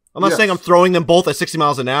 I'm not saying I'm throwing them both at 60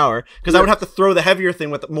 miles an hour, because I would have to throw the heavier thing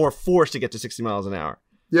with more force to get to 60 miles an hour.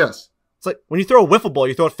 Yes. It's like when you throw a wiffle ball,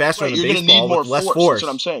 you throw it faster than a baseball need more with less force. That's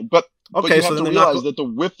what I'm saying. But you have to realize that the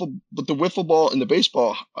wiffle ball and the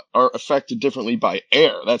baseball are affected differently by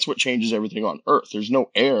air. That's what changes everything on Earth. There's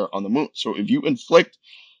no air on the moon. So if you inflict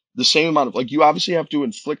the same amount of, like, you obviously have to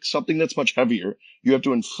inflict something that's much heavier. You have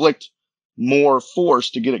to inflict more force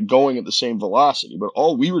to get it going at the same velocity. But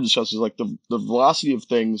all we were discussing is like the velocity of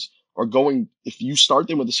things are going, if you start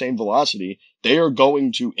them with the same velocity, they are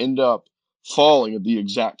going to end up falling at the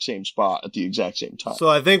exact same spot at the exact same time. So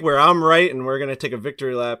I think where I'm right, and we're going to take a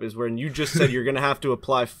victory lap, is when you just said you're going to have to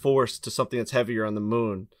apply force to something that's heavier on the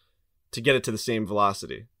moon to get it to the same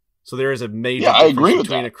velocity. So there is a major difference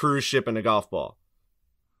between a cruise ship and a golf ball.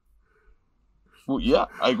 Well, yeah,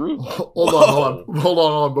 I agree with that. Hold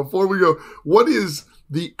on. Before we go, what is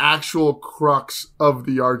the actual crux of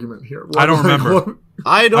the argument here? I don't remember.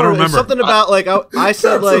 I don't remember. It's something about, like, I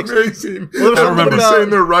said, like... amazing. Well, I don't remember saying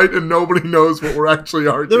they're right and nobody knows what we're actually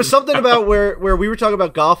arguing. There was something about where we were talking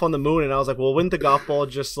about golf on the moon, and I was like, well, wouldn't the golf ball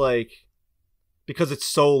just, like... Because it's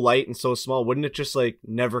so light and so small, wouldn't it just, like,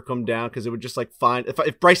 never come down? Because it would just, like, find...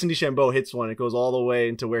 If Bryson DeChambeau hits one, it goes all the way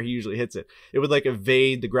into where he usually hits it. It would, like,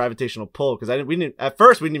 evade the gravitational pull. Because at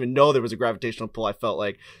first, we didn't even know there was a gravitational pull. I felt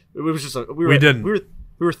like it was just... We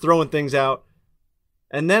were throwing things out.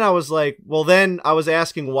 And then I was like, well, then I was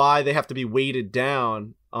asking why they have to be weighted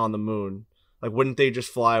down on the moon. Like, wouldn't they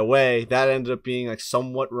just fly away? That ended up being, like,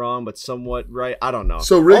 somewhat wrong, but somewhat right. I don't know.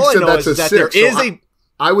 So Rick said that's a 6.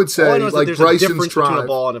 I would say, like, Bryson's drive. A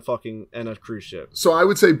ball and a cruise ship. So I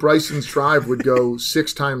would say Bryson's drive would go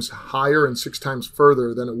 6 times higher and 6 times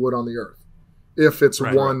further than it would on the Earth if it's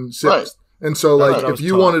 1/6. Right. And so, like, if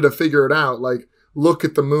you wanted to figure it out, like, look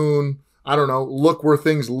at the moon. I don't know, look where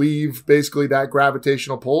things leave basically that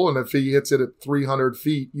gravitational pull. And if he hits it at 300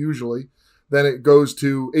 feet, usually, then it goes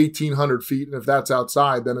to 1,800 feet. And if that's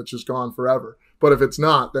outside, then it's just gone forever. But if it's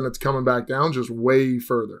not, then it's coming back down just way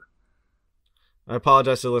further. I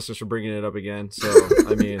apologize to the listeners for bringing it up again. So,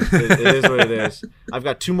 I mean, it is what it is. I've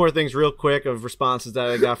got 2 more things real quick of responses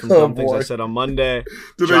that I got from dumb things I said on Monday.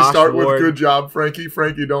 Did they start with good job, Frankie?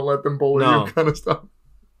 Frankie, don't let them bully you kind of stuff.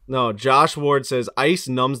 No, Josh Ward says, ice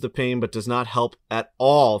numbs the pain but does not help at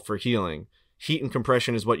all for healing. Heat and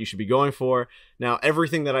compression is what you should be going for. Now,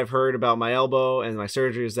 everything that I've heard about my elbow and my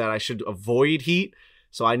surgery is that I should avoid heat.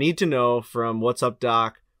 So I need to know from What's Up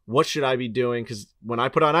Doc, what should I be doing? Because when I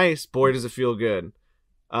put on ice, boy, does it feel good.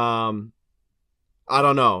 I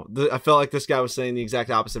don't know. I felt like this guy was saying the exact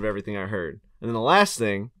opposite of everything I heard. And then the last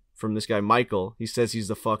thing from this guy, Michael, he says he's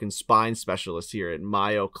the fucking spine specialist here at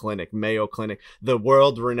Mayo Clinic, the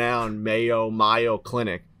world-renowned Mayo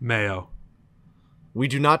Clinic. Mayo. We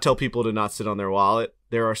do not tell people to not sit on their wallet.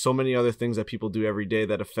 There are so many other things that people do every day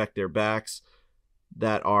that affect their backs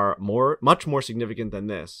that are much more significant than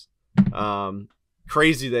this.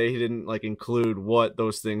 Crazy that he didn't, like, include what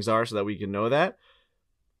those things are so that we can know that.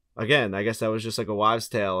 Again, I guess that was just like a wives'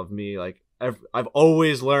 tale of me. Like, I've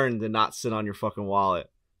always learned to not sit on your fucking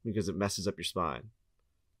wallet because it messes up your spine.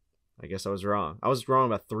 I guess I was wrong. I was wrong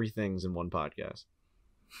about 3 things in one podcast.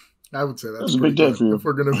 I would say that's a big day for you. If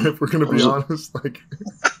we're gonna be honest, like,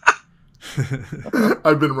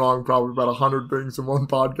 I've been wrong probably about 100 things in one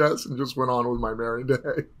podcast and just went on with my merry day.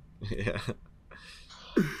 Yeah.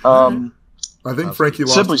 I think Frankie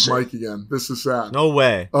lost his mic again. This is sad. No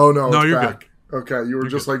way. Oh no, no, it's you're back. Good. Okay, you were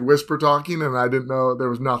just like whisper talking, and I didn't know there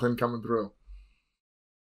was nothing coming through.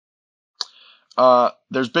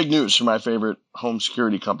 There's big news from my favorite home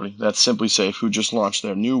security company. That's Simplisafe, who just launched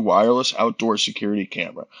their new wireless outdoor security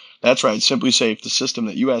camera. That's right, Simplisafe, the system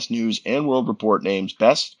that U.S. News and World Report names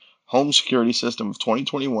best home security system of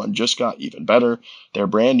 2021, just got even better. Their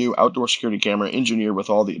brand new outdoor security camera engineered with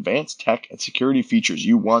all the advanced tech and security features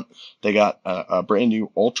you want. They got a brand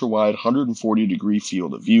new ultra-wide 140-degree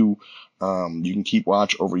field of view. You can keep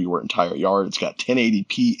watch over your entire yard. It's got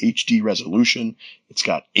 1080p HD resolution. It's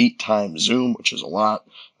got 8 times zoom, which is a lot.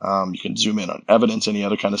 You can zoom in on evidence, any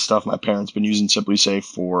other kind of stuff. My parents been using Simplisafe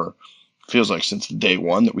for, feels like, since the day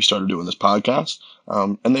one that we started doing this podcast.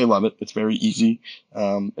 And they love it. It's very easy.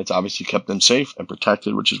 It's obviously kept them safe and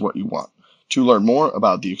protected, which is what you want. To learn more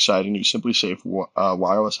about the exciting new Simplisafe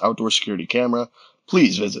wireless outdoor security camera,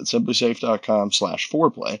 please visit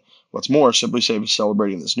simplisafe.com/foreplay. What's more, Simplisafe is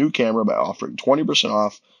celebrating this new camera by offering 20%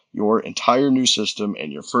 off your entire new system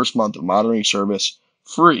and your first month of monitoring service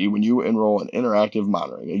free when you enroll in interactive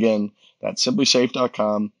monitoring. Again, that's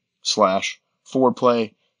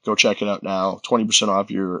simplisafe.com/foreplay. Go check it out now. 20% off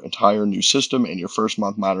your entire new system and your first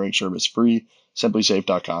month monitoring service free.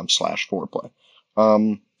 Simplisafe.com/foreplay.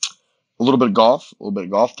 a little bit of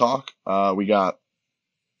golf talk. We got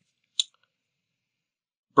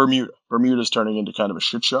Bermuda. Bermuda's turning into kind of a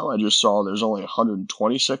shit show. I just saw there's only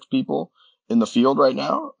 126 people in the field right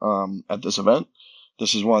now at this event.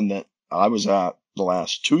 This is one that I was at the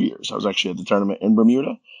last 2 years. I was actually at the tournament in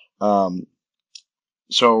Bermuda.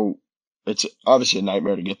 So it's obviously a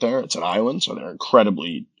nightmare to get there. It's an island, so they're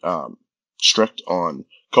incredibly strict on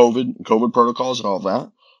COVID protocols and all of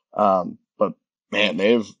that. But man,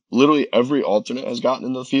 they've literally every alternate has gotten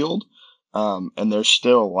into the field, and they're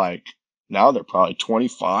still like now they're probably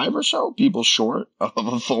 25 or so people short of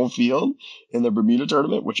a full field in the Bermuda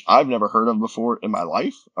tournament, which I've never heard of before in my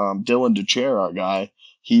life. Dylan DeChair, our guy,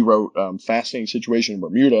 he wrote Fascinating Situation in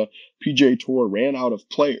Bermuda. PGA Tour ran out of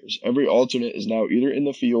players. Every alternate is now either in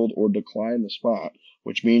the field or declined the spot,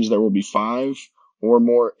 which means there will be 5 or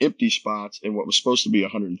more empty spots in what was supposed to be a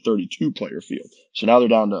 132 player field. So now they're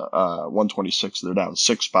down to 126. They're down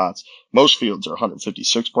 6 spots. Most fields are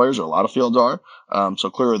 156 players, or a lot of fields are.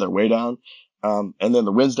 So clearly they're way down. And then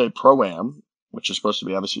the Wednesday Pro-Am, which is supposed to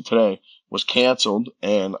be obviously today, was canceled,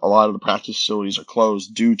 and a lot of the practice facilities are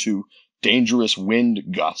closed due to dangerous wind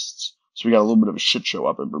gusts. So we got a little bit of a shit show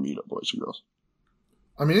up in Bermuda, boys and girls.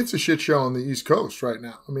 I mean, it's a shit show on the East Coast right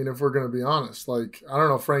now. I mean, if we're going to be honest, like, I don't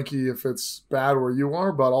know, Frankie, if it's bad where you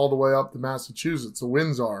are, but all the way up to Massachusetts, the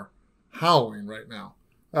winds are howling right now.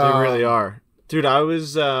 They really are. Dude, I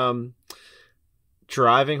was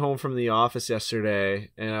driving home from the office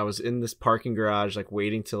yesterday, and I was in this parking garage, like,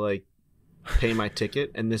 waiting to, like, pay my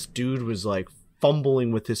ticket, and this dude was, like,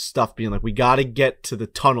 fumbling with his stuff, being like, we got to get to the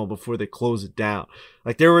tunnel before they close it down.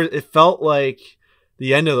 Like, it felt like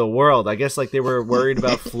the end of the world. I guess like they were worried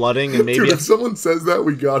about flooding, and maybe Dude, if someone says that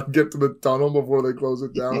we got to get to the tunnel before they close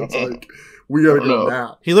it down, it's like we got to go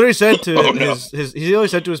now. He literally said to he literally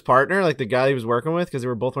said to his partner, like the guy he was working with, because they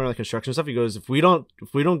were both wearing like construction stuff. He goes, if we don't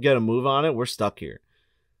get a move on it, we're stuck here.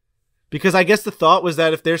 Because I guess the thought was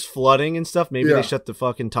that if there's flooding and stuff, maybe they shut the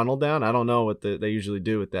fucking tunnel down. I don't know what they usually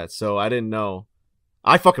do with that, so I didn't know.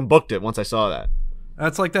 I fucking booked it once I saw that.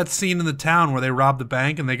 That's like that scene in The Town where they rob the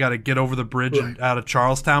bank and they got to get over the bridge and out of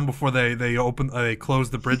Charlestown before they close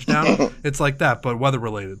the bridge down. It's like that, but weather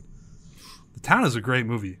related. The Town is a great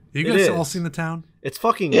movie. You guys all seen The Town? It's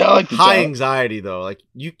fucking high anxiety though. Like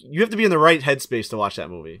you have to be in the right headspace to watch that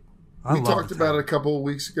movie. We talked about it a couple of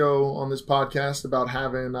weeks ago on this podcast about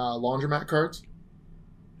having laundromat cards.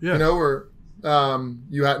 Yeah, you know, where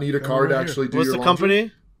you need a card to actually do. What's your the laundry.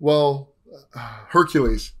 Company? Well,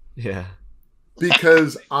 Hercules. Yeah.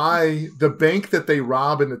 Because the bank that they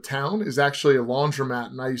rob in the town is actually a laundromat,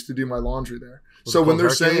 and I used to do my laundry there. So when they're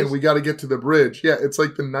saying we got to get to the bridge, it's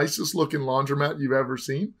like the nicest looking laundromat you've ever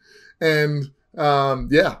seen. And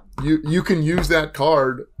you can use that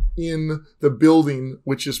card in the building,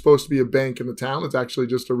 which is supposed to be a bank in the town. It's actually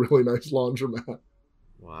just a really nice laundromat.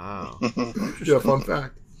 Wow. Yeah, fun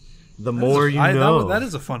fact. The more you know. That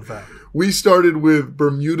is a fun fact. We started with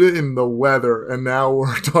Bermuda in the weather, and now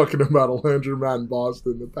we're talking about a laundromat in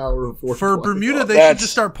Boston. The power of 420. For Bermuda, they should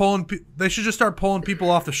just start pulling. They should just start pulling people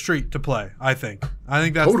off the street to play. I think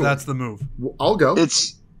that's the move. I'll go.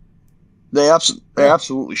 They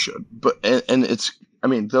absolutely should, but and it's. I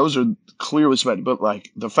mean, those are clearly cemented, but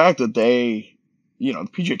like the fact that the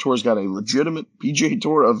PGA Tour's got a legitimate PGA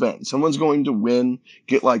Tour event. Someone's going to win,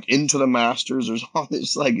 get like into the Masters. There's all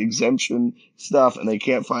this like exemption stuff, and they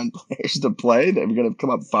can't find players to play. They're going to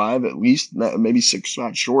come up 5 at least, maybe 6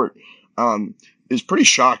 spots short. Is pretty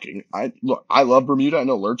shocking. I love Bermuda. I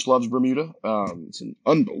know Lurch loves Bermuda. It's an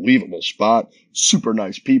unbelievable spot. Super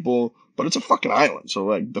nice people, but it's a fucking island. So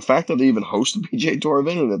like the fact that they even host a PGA Tour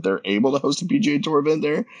event, or that they're able to host a PGA Tour event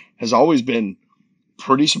there, has always been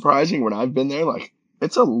pretty surprising when I've been there. Like,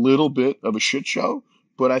 it's a little bit of a shit show,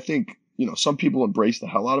 but I think, some people embrace the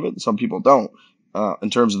hell out of it and some people don't, in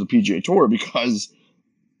terms of the PGA Tour, because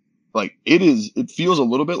like it feels a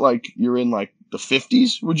little bit like you're in like the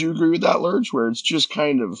 50s. Would you agree with that, Lurch? Where it's just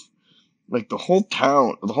kind of like the whole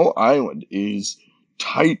town, the whole island is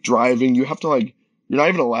tight driving. You have to you're not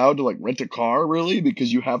even allowed to rent a car really,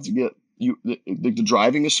 because you have to get the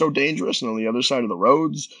driving is so dangerous, and on the other side of the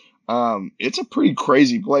roads, it's a pretty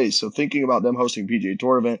crazy place. So thinking about them hosting a PGA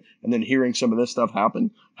Tour event and then hearing some of this stuff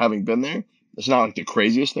happen, having been there, it's not like the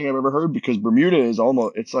craziest thing I've ever heard, because Bermuda is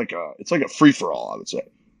it's like a free for all, I would say.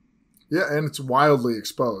 Yeah, and it's wildly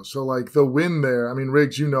exposed. So like the wind there, I mean,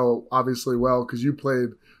 Riggs, obviously well, because you played.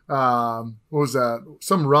 What was that?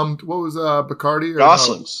 Some rum. What was Bacardi?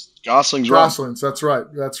 Gosling's. No? Gosling's. That's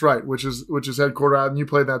right. Which is headquartered out, and you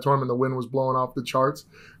played that tournament. The wind was blowing off the charts.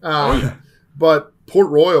 But Port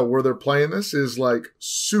Royal, where they're playing this, is like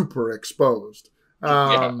super exposed.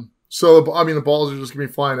 So, I mean, the balls are just going to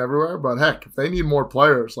be flying everywhere. But heck, if they need more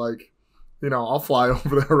players, like, I'll fly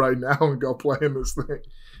over there right now and go play in this thing.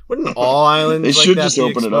 Wouldn't all islands They like should that just be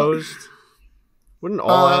open it up. exposed? Wouldn't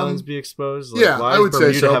all islands be exposed? Like, yeah, why I would does say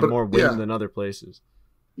Bermuda so, have but- more wind yeah. than other places?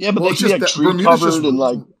 Yeah, but Well, they it's can just get that tree Bermuda's covered just- and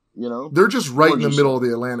like, They're just right in the gorgeous. middle of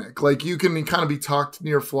the Atlantic. Like, you can kind of be tucked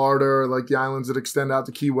near Florida, or like the islands that extend out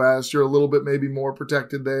to Key West. You're a little bit maybe more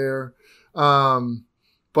protected there.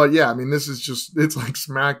 But yeah, I mean, this is just, it's like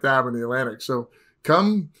smack dab in the Atlantic. So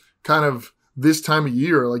come kind of this time of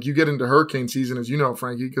year, like you get into hurricane season, as you know,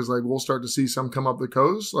 Frankie, because like we'll start to see some come up the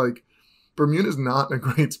coast. Like Bermuda's not in a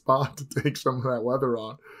great spot to take some of that weather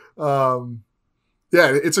on.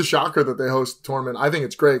 Yeah, it's a shocker that they host the tournament. I think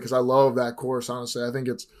it's great because I love that course, honestly. I think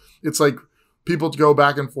it's like people go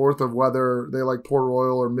back and forth of whether they like Port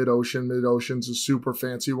Royal or Mid-Ocean. Mid-Ocean's a super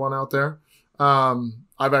fancy one out there.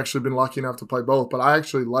 I've actually been lucky enough to play both, but I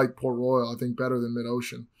actually like Port Royal, I think, better than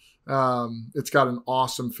Mid-Ocean. It's got an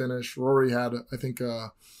awesome finish. Rory had, I think,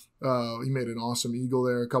 he made an awesome eagle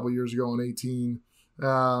there a couple years ago on 18.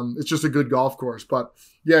 It's just a good golf course, but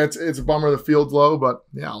yeah, it's a bummer the field's low, but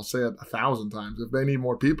yeah, I'll say it 1,000 times. If they need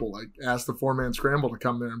more people, like ask the 4-man scramble to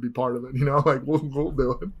come there and be part of it. Like we'll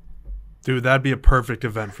do it. Dude, that'd be a perfect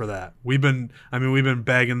event for that. We've been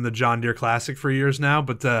bagging the John Deere Classic for years now,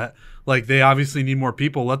 but like they obviously need more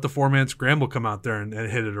people. Let the 4-man scramble come out there and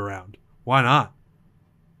hit it around. Why not?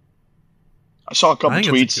 I saw a couple I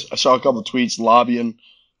think it's tweets. I saw a couple tweets lobbying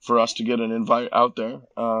for us to get an invite out there.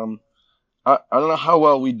 I don't know how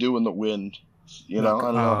well we do in the wind. I don't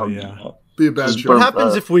know how. Yeah. Be a bad Just show. What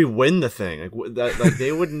happens if we win the thing? Like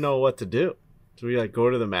they wouldn't know what to do. Do we like go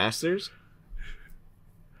to the Masters?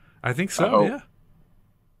 I think so, Oh. yeah.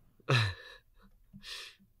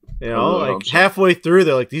 really hope Like so. halfway through,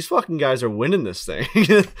 they're like, these fucking guys are winning this thing.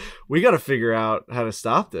 We got to figure out how to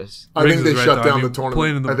stop this. I think Riggs they is right, shut though. down I the mean, tournament.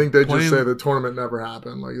 playing in the- I think they playing- just say the tournament never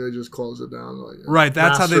happened. Like they just close it down. Like, Right,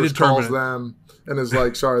 that's how they Masters determine calls it. them and is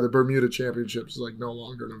like, sorry, the Bermuda Championships is like no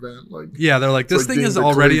longer an event. Like Yeah, they're like, this like thing is deemed a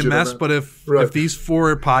already a collegiate mess, event. but if Right. these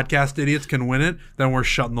 4 podcast idiots can win it, then we're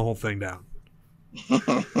shutting the whole thing down.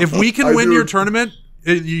 If we can I win do- your tournament,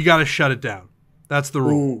 you got to shut it down. That's the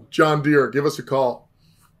rule. Ooh, John Deere, give us a call.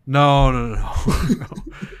 No. No.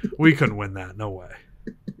 We couldn't win that. No way.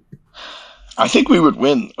 I think we would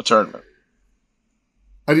win a tournament.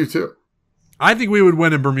 I do too. I think we would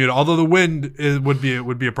win in Bermuda, although the wind would be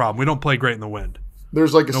a problem. We don't play great in the wind.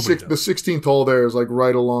 There's like Nobody the does. 16th hole there is like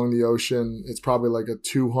right along the ocean. It's probably like a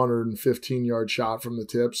 215-yard shot from the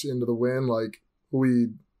tips into the wind. Like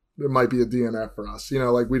it might be a DNF for us.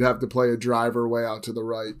 Like we'd have to play a driver way out to the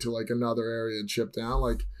right to like another area and chip down.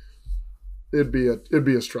 Like it'd be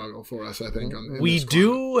a struggle for us, I think. We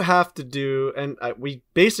do have to do, and we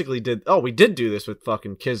basically did. Oh, we did do this with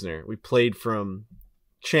fucking Kisner. We played from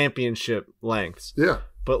championship lengths. Yeah.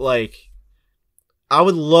 But like, I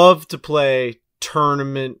would love to play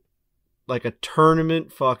tournament, like a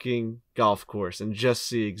tournament fucking golf course, and just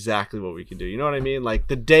see exactly what we can do. You know what I mean? Like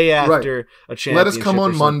the day after a championship. Let us come or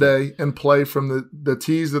on something. Monday and play from the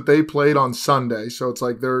tees that they played on Sunday. So it's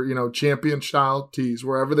like they're, champion style tees,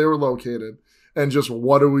 wherever they were located. And just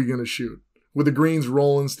what are we going to shoot? With the greens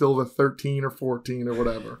rolling still to 13 or 14 or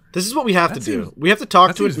whatever. This is what we have That to do. seems- We have to talk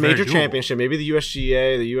that to a seems very major doable. championship, maybe the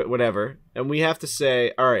USGA, whatever, and we have to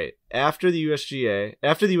say, all right, after the USGA,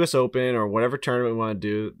 after the US Open or whatever tournament we want to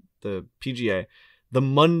do, the PGA, the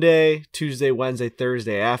Monday, Tuesday, Wednesday,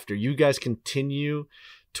 Thursday after, you guys continue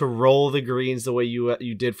to roll the greens the way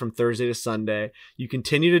you did from Thursday to Sunday. You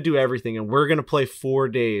continue to do everything, and we're gonna play 4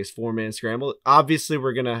 days, 4-man scramble. Obviously,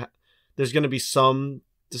 there's gonna be some.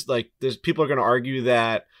 Just like people are going to argue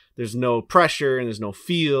that there's no pressure and there's no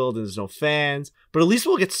field and there's no fans, but at least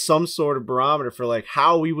we'll get some sort of barometer for like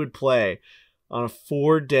how we would play on a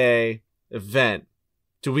 4-day event.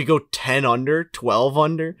 Do we go 10 under, 12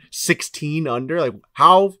 under, 16 under? Like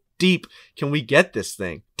how deep can we get this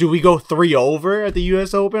thing? Do we go 3 over at the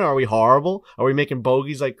US Open? Are we horrible? Are we making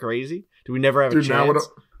bogeys like crazy? Do we never have a chance?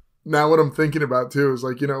 Now what I'm thinking about too is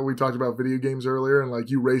like, we talked about video games earlier and like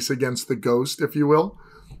you race against the ghost, if you will.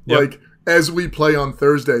 Yep. Like as we play on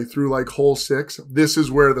Thursday through like hole 6, this is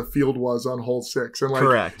where the field was on hole 6. And like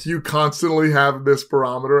Correct. you constantly have this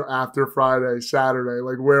barometer after Friday, Saturday,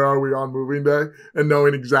 like where are we on moving day? And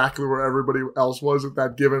knowing exactly where everybody else was at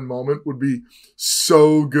that given moment would be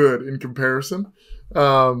so good in comparison.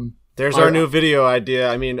 There's our new video idea.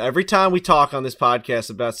 I mean, every time we talk on this podcast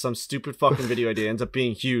about some stupid fucking video idea, it ends up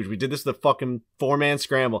being huge. We did this with the fucking 4-man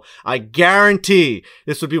scramble. I guarantee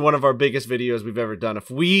this would be one of our biggest videos we've ever done. If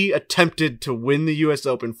we attempted to win the U.S.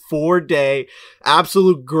 Open 4-day,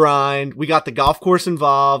 absolute grind, we got the golf course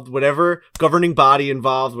involved, whatever governing body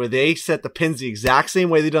involved, where they set the pins the exact same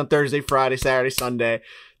way they done Thursday, Friday, Saturday, Sunday.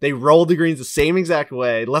 They rolled the greens the same exact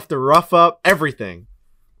way, left the rough up, everything.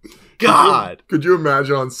 God. Could you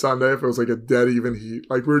imagine on Sunday if it was like a dead even heat?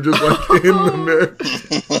 Like we were just like in the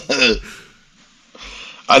mix.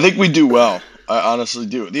 I think we do well. I honestly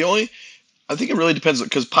do. I think it really depends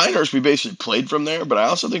because Pinehurst, we basically played from there, but I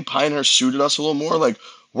also think Pinehurst suited us a little more. Like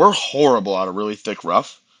we're horrible out of really thick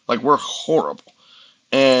rough. Like we're horrible.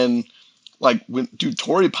 And like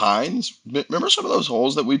Torrey Pines, remember some of those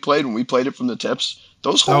holes that we played when we played it from the tips?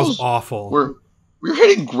 Those holes that was awful. We were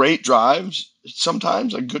hitting great drives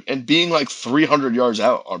sometimes, like good, and being like 300 yards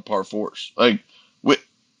out on par fours. Like,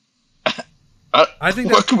 I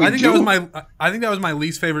think that was my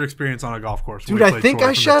least favorite experience on a golf course. Dude, I think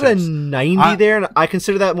I shot a 90 there, and I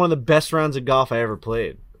consider that one of the best rounds of golf I ever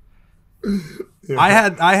played. Yeah.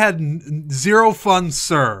 I had zero fun,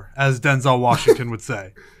 sir, as Denzel Washington would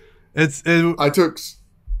say. It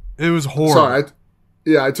was horrible. Sorry,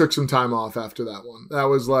 I took some time off after that one. That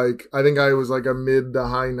was like, I think I was like a mid to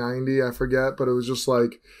high 90, I forget, but it was just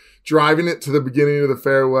like driving it to the beginning of the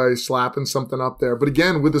fairway, slapping something up there. But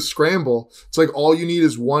again, with the scramble, it's like all you need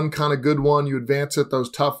is one kind of good one. You advance it, those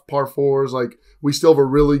tough par fours. Like we still have a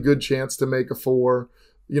really good chance to make a 4.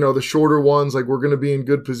 You know, the shorter ones, like we're going to be in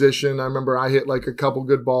good position. I remember I hit like a couple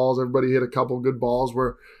good balls. Everybody hit a couple good balls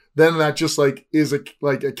where then that just like is a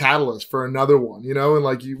catalyst for another one, you know, and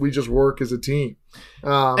like we just work as a team.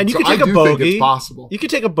 And you can take a bogey. Think it's possible. You could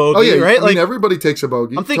take a bogey, right? I mean, everybody takes a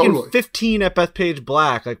bogey. I'm thinking totally. 15 at Bethpage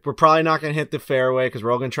Black. Like we're probably not going to hit the fairway because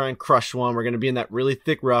we're all going to try and crush one. We're going to be in that really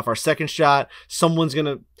thick rough. Our second shot, someone's going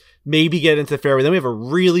to maybe get into the fairway. Then we have a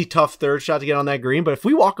really tough third shot to get on that green. But if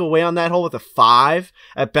we walk away on that hole with a 5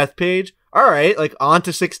 at Bethpage, all right, like on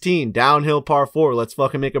to 16, downhill par 4. Let's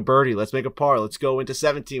fucking make a birdie. Let's make a par. Let's go into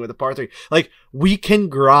 17 with a par 3. Like we can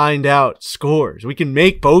grind out scores. We can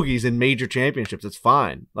make bogeys in major championships. It's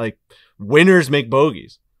fine. Like winners make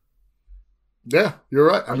bogeys. Yeah, you're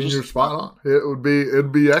right. I mean, you're spot on.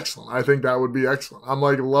 It'd be excellent. I think that would be excellent. I'm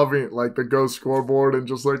like loving it, like the Go scoreboard and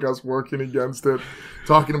just like us working against it,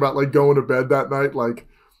 talking about like going to bed that night, like.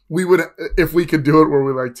 We would, if we could do it where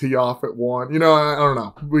we like tee off at 1, you know, I don't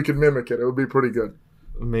know. We could mimic it. It would be pretty good.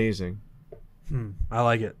 Amazing. I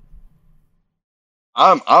like it.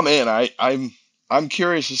 I'm in. I'm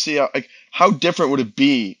curious to see how different would it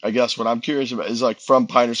be. I guess what I'm curious about is like from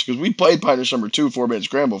Pinehurst, because we played Pinehurst number 2 4-man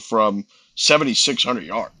scramble from 7,600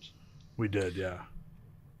 yards. We did, yeah.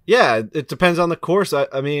 Yeah, it depends on the course.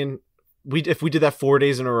 I mean, if we did that 4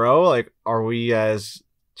 days in a row, like, are we as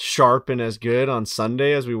sharp and as good on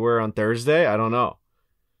Sunday as we were on Thursday? I don't know.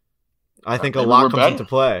 I think a lot comes into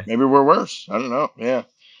play. Maybe we're worse. I don't know. Yeah.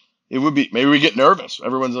 It would be, maybe we get nervous.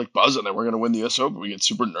 Everyone's like buzzing that we're going to win the US Open. We get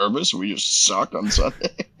super nervous. We just suck on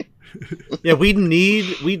Sunday. Yeah, we'd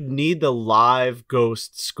need the live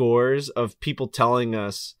ghost scores of people telling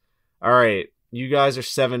us, all right, you guys are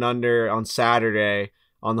 7 under on Saturday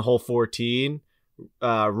on the hole 14.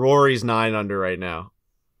 Rory's 9 under right now.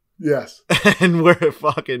 Yes. And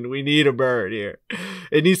we need a bird here.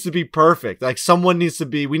 It needs to be perfect. Like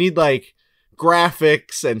we need like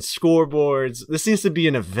graphics and scoreboards. This needs to be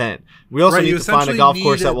an event. We also need to find a golf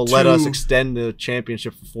course that will let us extend the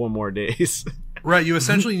championship for 4 more days. Right. You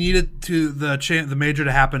essentially needed the major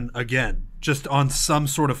to happen again, just on some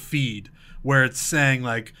sort of feed where it's saying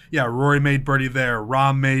like, yeah, Rory made birdie there,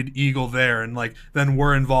 Rahm made eagle there, and like then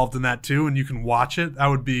we're involved in that too, and you can watch it. That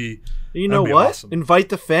would be. You know what? Awesome. Invite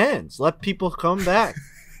the fans. Let people come back.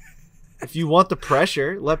 If you want the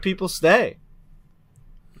pressure, let people stay.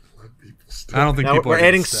 I don't think we're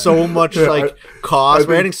adding so much cost.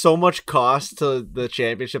 We're adding so much cost to the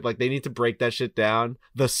championship. Like they need to break that shit down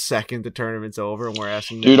the second the tournament's over, and we're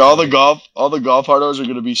asking. Dude, all the golf hardos are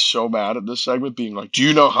going to be so mad at this segment, being like, "Do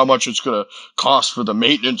you know how much it's going to cost for the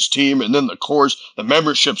maintenance team and then the course? The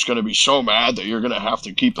membership's going to be so mad that you're going to have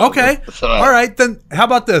to keep." Okay, all right, then how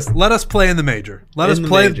about this? Let us play in the major. Let us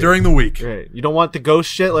play during the week. Right. You don't want the ghost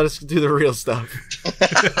shit? Let us do the real stuff.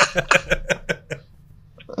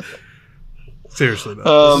 Seriously,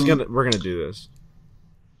 though. We're gonna do this.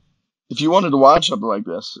 If you wanted to watch something like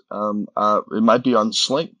this, it might be on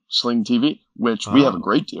Sling TV, which we have a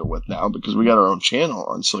great deal with now because we got our own channel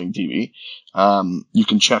on Sling TV. You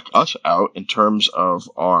can check us out in terms of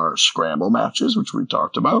our scramble matches, which we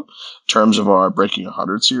talked about, in terms of our Breaking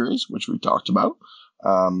 100 series, which we talked about.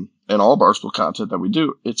 and all Barstool content that we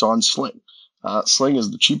do, it's on Sling. Sling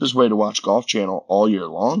is the cheapest way to watch Golf Channel all year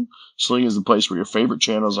long. Sling is the place where your favorite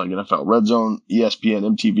channels like NFL Red Zone,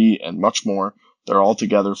 ESPN, MTV, and much more, they're all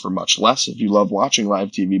together for much less. If you love watching live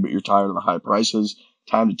TV, but you're tired of the high prices,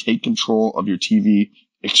 time to take control of your TV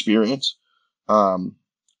experience,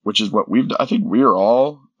 which is what we've done. I think we are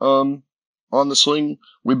all on the Sling.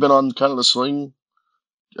 We've been on kind of the Sling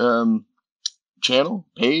channel,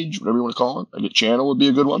 page, whatever you want to call it. I get channel would be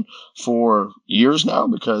a good one for years now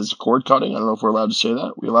because cord cutting. I don't know if we're allowed to say that.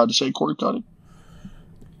 Are we allowed to say cord cutting?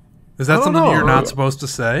 Is that something you're not supposed to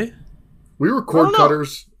say? We were cord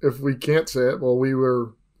cutters. If we can't say it, well, we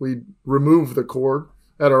removed the cord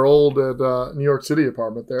at our old New York City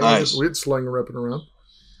apartment there. Nice. We had Sling ripping around.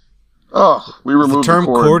 Oh, we removed the term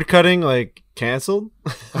cord. cord cutting like canceled?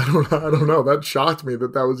 I don't know. That shocked me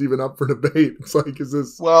that was even up for debate. It's like, is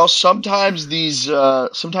this? Well, sometimes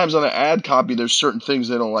sometimes on an ad copy, there's certain things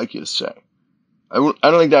they don't like you to say. I don't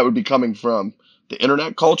think that would be coming from the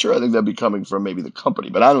internet culture. I think that'd be coming from maybe the company,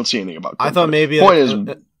 but I don't see anything about. I thought maybe point is,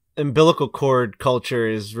 umbilical cord culture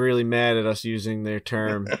is really mad at us using their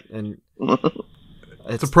term, and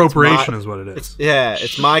it's appropriation is what it is.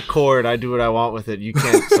 It's my cord. I do what I want with it. You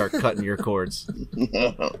can't start cutting your cords.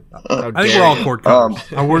 I think we're all cord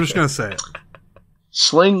cutters. We're just going to say it.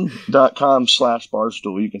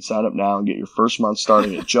 Sling.com/Barstool. You can sign up now and get your first month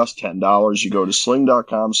starting at just $10. You go to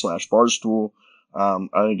sling.com/Barstool.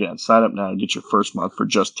 Again, sign up now and get your first month for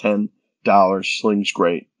just $10. Sling's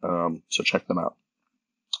great. So check them out.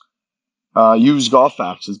 Used Golf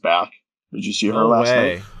Facts is back. Did you see her last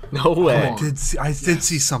night? No way. I did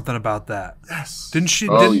see something about that. Yes. Didn't she?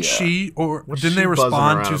 What's Didn't they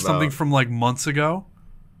respond to something about? from like months ago?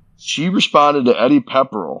 She responded to Eddie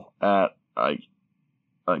Pepperell at like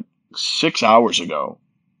 6 hours ago,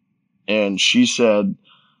 and she said,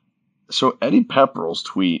 so Eddie Pepperell's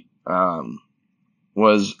tweet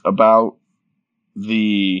was about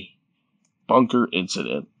the bunker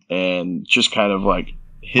incident and just kind of like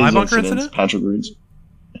his incidents,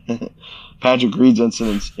 Patrick Reed's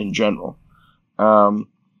incidents in general.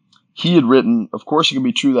 He had written, of course it can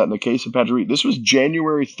be true that in the case of Patrick Reed, this was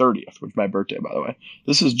January 30th, which is my birthday, by the way.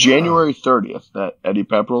 This is January 30th that Eddie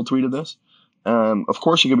Pepperell tweeted this. Of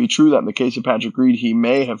course it can be true that in the case of Patrick Reed, he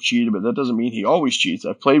may have cheated, but that doesn't mean he always cheats.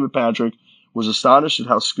 I've played with Patrick, was astonished at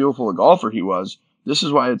how skillful a golfer he was. This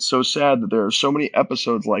is why it's so sad that there are so many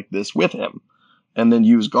episodes like this with him. And then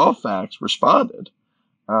Used Golf Facts responded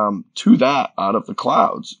to that out of the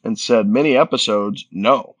clouds and said many episodes,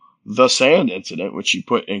 no. The sand incident, which she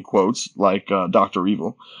put in quotes like Dr.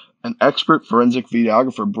 Evil, an expert forensic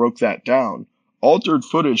videographer broke that down. Altered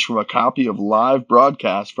footage from a copy of live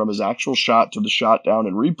broadcast from his actual shot to the shot down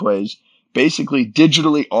and replays, basically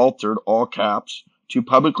digitally altered, all caps, to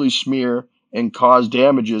publicly smear and cause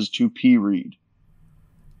damages to P. Reed.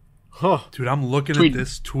 Huh. Dude, I'm looking at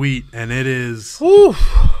this tweet and it is...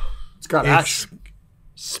 It's got action.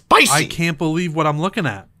 Spicy. I can't believe what I'm looking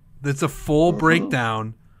at. It's a full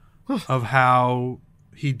breakdown of how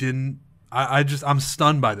he didn't... I'm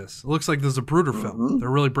stunned by this. It looks like there's a Zapruder film. They're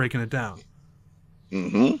really breaking it down.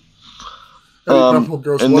 Eddie Pepperell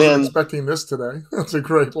goes, wasn't expecting this today. That's a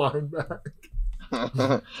great line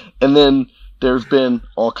back. And then there's been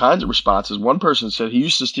all kinds of responses. One person said he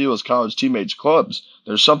used to steal his college teammates' clubs.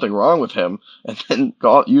 There's something wrong with him. And then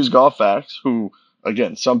Used Golf Facts, who,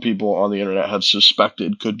 again, some people on the internet have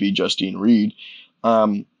suspected could be Justine Reed,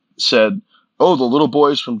 said, oh, the little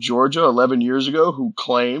boys from Georgia 11 years ago who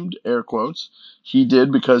claimed, air quotes, he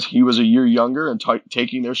did because he was a year younger and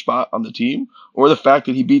taking their spot on the team, or the fact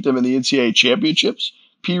that he beat them in the NCAA championships.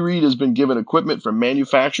 P. Reed has been given equipment from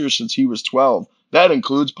manufacturers since he was 12. That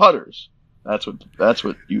includes putters. That's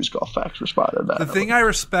what Used Golf Facts responded to that. The thing I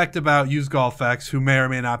respect about Used Golf Facts, who may or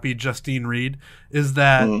may not be Justine Reed, is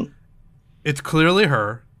that it's clearly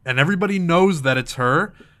her, and everybody knows that it's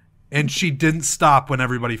her, and she didn't stop when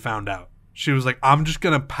everybody found out. She was like, I'm just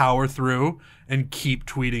going to power through and keep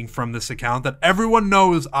tweeting from this account that everyone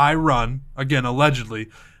knows I run, again, allegedly,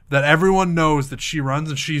 that everyone knows that she runs,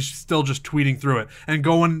 and she's still just tweeting through it and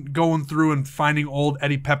going through and finding old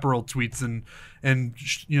Eddie Pepperell tweets and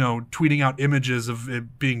tweeting out images of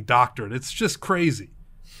it being doctored. It's just crazy.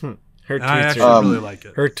 Her tweets I actually really like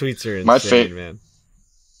it. Her tweets are insane, man.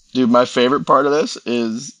 Dude, my favorite part of this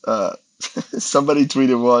is somebody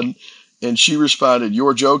tweeted one, and she responded,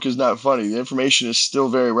 your joke is not funny. The information is still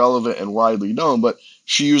very relevant and widely known, but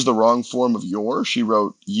she used the wrong form of your. She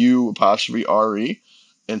wrote U''RE,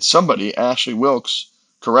 and somebody, Ashley Wilkes,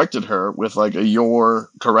 corrected her with like a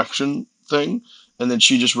your correction thing, and then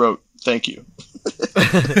she just wrote, thank you.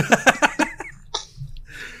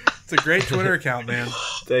 It's a great Twitter account, man.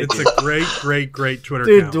 Thank It's you. a great Twitter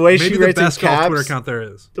Dude, account. the way Maybe she the writes in best golf caps- Twitter account there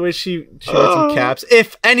is. The way she writes in caps,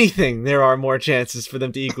 if anything, there are more chances for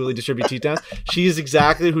them to equally distribute tee times. She is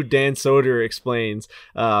exactly who Dan Soder explains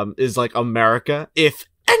is like America. If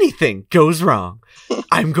anything goes wrong,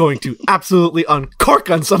 I'm going to absolutely uncork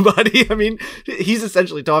on somebody. I mean, he's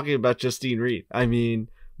essentially talking about Justine Reed. I mean,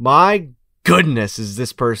 my goodness, is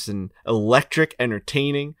this person electric,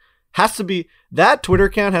 entertaining? Has to be, that Twitter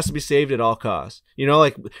account has to be saved at all costs. You know,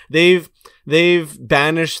 like they've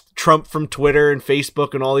banished Trump from Twitter and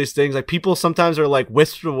Facebook and all these things. Like people sometimes are like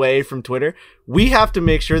whisked away from Twitter. We have to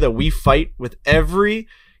make sure that we fight with every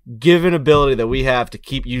given ability that we have to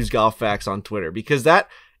keep used golf facts on Twitter, because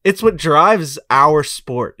it's what drives our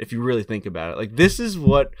sport. If you really think about it, like this is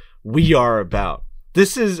what we are about.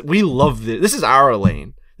 We love this. This is our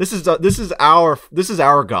lane. This is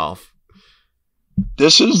our golf.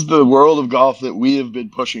 This is the world of golf that we have been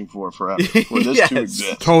pushing for forever, for this Yes. to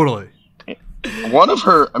exist. Totally. Another one of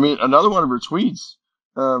her tweets,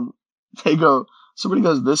 somebody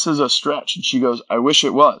goes, "This is a stretch," and she goes, "I wish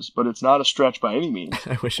it was, but it's not a stretch by any means."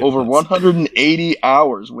 I wish it Over was. 180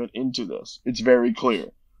 hours went into this. It's very clear.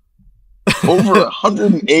 Over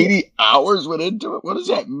 180 hours went into it? What does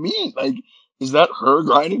that mean? Like, is that her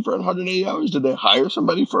grinding for 180 hours? Did they hire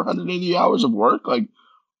somebody for 180 hours of work? Like,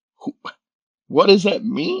 what does that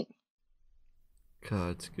mean?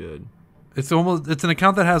 God, it's good. It's an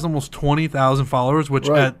account that has almost 20,000 followers, which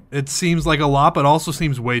Right. it seems like a lot, but also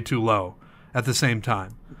seems way too low at the same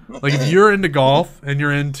time. Like if you're into golf and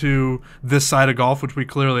you're into this side of golf, which we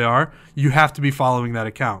clearly are, you have to be following that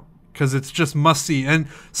account because it's just must see. And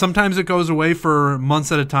sometimes it goes away for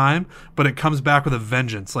months at a time, but it comes back with a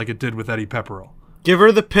vengeance, like it did with Eddie Pepperell. Give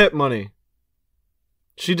her the pip money.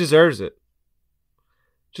 She deserves it.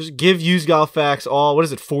 Just give Used Golf Facts all, what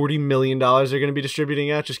is it, $40 million they're going to be distributing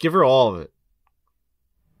at? Just give her all of it.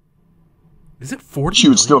 Is it 40? She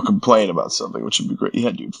would still complain about something, which would be great.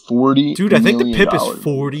 Yeah, dude, $40 Dude, I think the million. pip is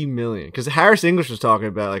 $40 million. Because Harris English was talking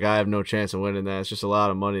about, like, I have no chance of winning that. It's just a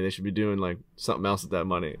lot of money. They should be doing, like, something else with that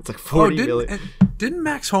money. It's like $40 million. Didn't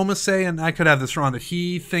Max Homa say, and I could have this wrong, that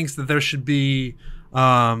he thinks that there should be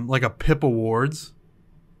like a PIP Awards?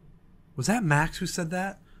 Was that Max who said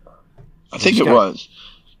that? I think it was.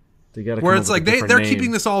 They gotta Where come it's up like with a different they're name.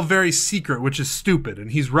 keeping this all very secret, which is stupid, and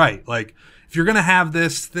he's right. Like if you're gonna have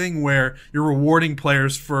this thing where you're rewarding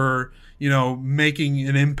players for, you know, making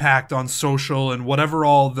an impact on social and whatever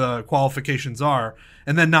all the qualifications are,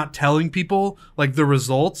 and then not telling people like the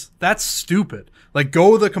results, that's stupid. Like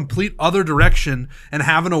go the complete other direction and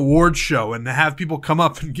have an award show and have people come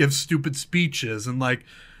up and give stupid speeches and like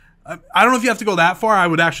I don't know if you have to go that far. I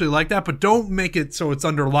would actually like that, but don't make it so it's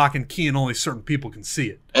under lock and key and only certain people can see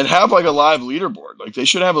it. And have like a live leaderboard. Like they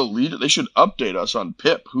should have a leader. They should update us on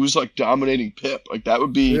Pip. Who's like dominating Pip? Like that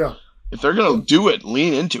would be. Yeah. If they're gonna do it,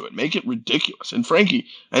 lean into it, make it ridiculous. And Frankie,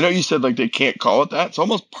 I know you said like they can't call it that. It's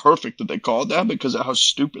almost perfect that they call it that because of how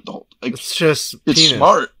stupid the whole. Like It's just it's penis.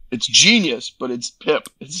 smart. It's genius, but it's Pip.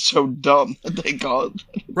 It's so dumb that they call it.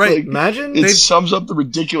 Right. Like, Imagine it sums up the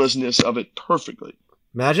ridiculousness of it perfectly.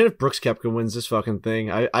 Imagine if Brooks Koepka wins this fucking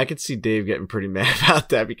thing. I could see Dave getting pretty mad about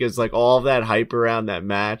that because like all of that hype around that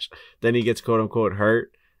match, then he gets quote unquote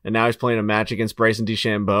hurt, and now he's playing a match against Bryson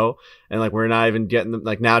DeChambeau, and like we're not even getting them.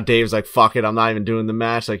 Like now Dave's like, fuck it, I'm not even doing the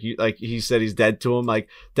match. Like he said he's dead to him. Like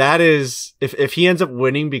that is if he ends up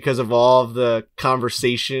winning because of all of the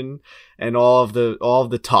conversation and all of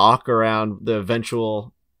the talk around the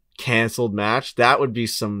eventual canceled match, that would be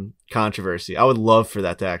some controversy. I would love for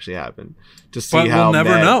that to actually happen. To see But how we'll never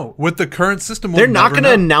mad- know. With the current system, They're not going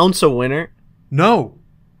to announce a winner. No.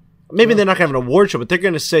 Maybe they're not going to have an award show, but they're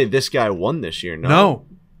going to say this guy won this year. No.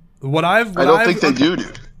 I don't think they do,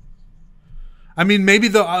 dude. I mean, maybe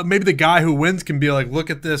the guy who wins can be like, look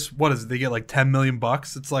at this. What is it? They get like $10 million.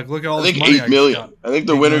 It's like, look at all I this think money. $8 million. got. I think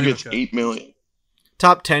the 8 winner million, gets okay. $8 million.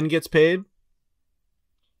 Top 10 gets paid.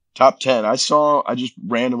 Top 10. I just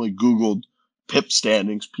randomly Googled Pip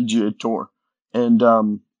standings, PGA Tour. And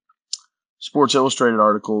Sports Illustrated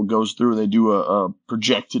article goes through and they do a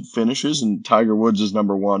projected finishes, and Tiger Woods is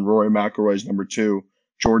number 1, Rory McIlroy is number 2,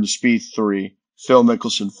 Jordan Spieth 3, Phil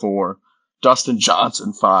Mickelson 4, Dustin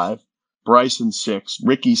Johnson 5, Bryson 6,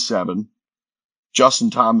 Ricky 7, Justin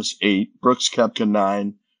Thomas 8, Brooks Koepka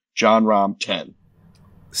 9, Jon Rahm 10.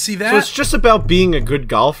 See So that? it's just about being a good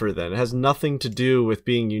golfer then. It has nothing to do with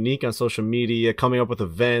being unique on social media, coming up with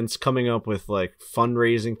events, coming up with like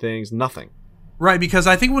fundraising things, nothing. Right, because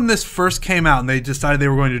I think when this first came out and they decided they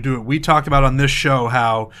were going to do it, we talked about on this show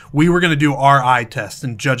how we were going to do our eye test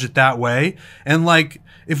and judge it that way. And like,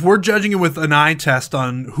 if we're judging it with an eye test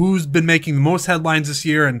on who's been making the most headlines this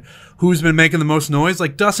year and who's been making the most noise,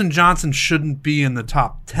 like Dustin Johnson shouldn't be in the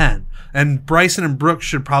top 10. And Bryson and Brooks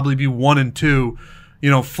should probably be 1 and 2,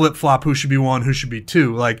 flip-flop who should be 1, who should be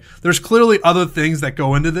 2. Like, there's clearly other things that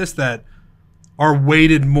go into this that are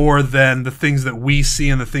weighted more than the things that we see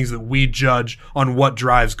and the things that we judge on what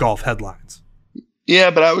drives golf headlines. Yeah,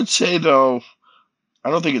 but I would say, though, I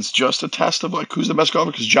don't think it's just a test of, like, who's the best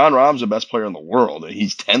golfer, because Jon Rahm's the best player in the world, and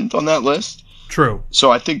he's 10th on that list. True.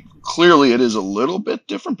 So I think clearly it is a little bit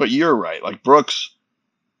different, but you're right. Like, Brooks,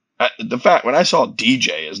 the fact, when I saw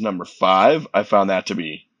DJ as number 5, I found that to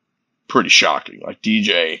be pretty shocking. Like,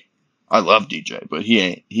 DJ, I love DJ, but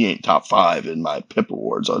he ain't top 5 in my PIP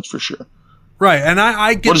awards, that's for sure. Right, and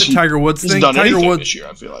I get the Tiger Woods thing. Done Tiger Woods this year,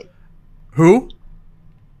 I feel like. Who?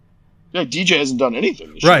 Yeah, DJ hasn't done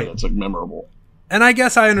anything this year that's, like, memorable. And I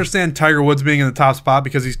guess I understand Tiger Woods being in the top spot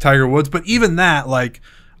because he's Tiger Woods, but even that, like,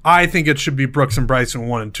 I think it should be Brooks and Bryson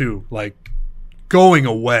 1 and 2. Like, going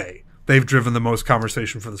away, they've driven the most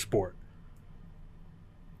conversation for the sport.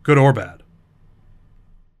 Good or bad.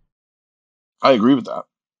 I agree with that.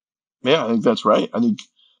 Yeah, I think that's right.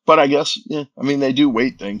 But I guess, they do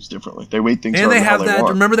weight things differently. They weight things, and they have that.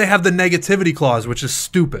 Want. Remember, they have the negativity clause, which is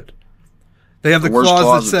stupid. They have the worst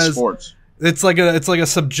clause that says sports. it's like a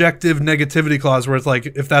subjective negativity clause where it's like,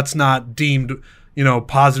 if that's not deemed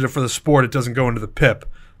positive for the sport, it doesn't go into the PIP.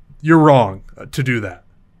 You're wrong to do that.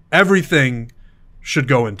 Everything should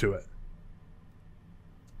go into it.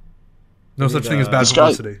 No such thing as bad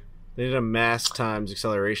publicity. They need a mass times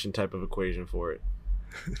acceleration type of equation for it.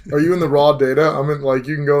 Are you in the raw data? I mean, like,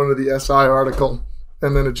 you can go into the SI article,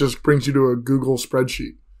 and then it just brings you to a Google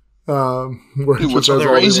spreadsheet. Where it just has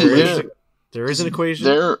all the there is an equation?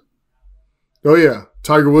 Oh, yeah.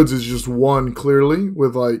 Tiger Woods is just 1, clearly,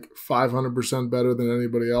 with, like, 500% better than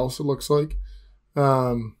anybody else, it looks like.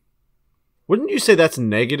 Wouldn't you say that's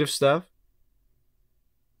negative stuff?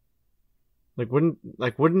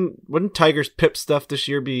 Wouldn't Tiger's PIP stuff this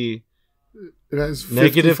year be it has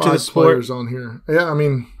negative to the sport? Players on here. Yeah, I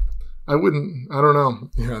mean, I don't know.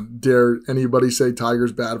 Yeah, dare anybody say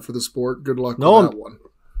Tiger's bad for the sport? Good luck with that one.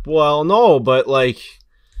 Well, no, but like,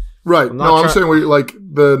 right. I'm saying like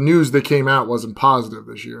the news that came out wasn't positive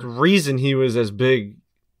this year. The reason he was as big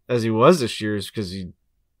as he was this year is because he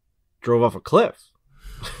drove off a cliff.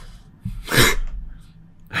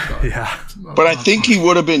 Yeah. But I think he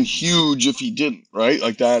would have been huge if he didn't, right?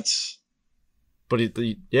 Like, that's... But you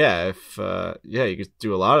could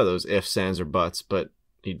do a lot of those ifs, ands, or buts, but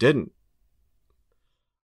he didn't.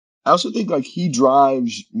 I also think, like, he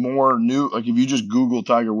drives more new... Like, if you just Google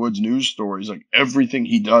Tiger Woods news stories, like, everything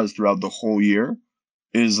he does throughout the whole year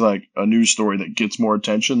is, like, a news story that gets more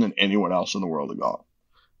attention than anyone else in the world of golf.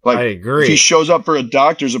 Like, I agree. If he shows up for a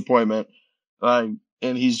doctor's appointment,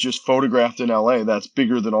 and he's just photographed in LA, that's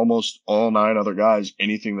bigger than almost all 9 other guys,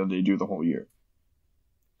 anything that they do the whole year.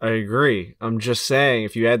 I agree. I'm just saying,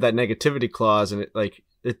 if you add that negativity clause, and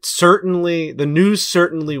the news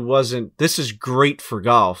certainly wasn't, this is great for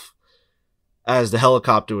golf, as the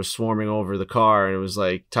helicopter was swarming over the car, and it was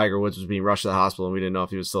like Tiger Woods was being rushed to the hospital, and we didn't know if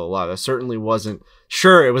he was still alive. That certainly wasn't,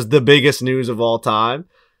 sure, it was the biggest news of all time.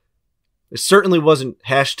 It certainly wasn't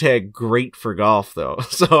hashtag great for golf, though.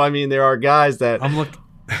 So, I mean, there are guys that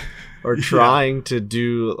are trying to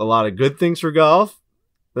do a lot of good things for golf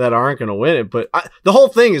that aren't going to win it. But the whole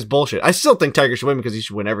thing is bullshit. I still think Tiger should win because he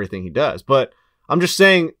should win everything he does. But I'm just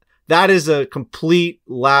saying that is a complete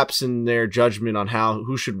lapse in their judgment on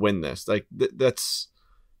who should win this. Like,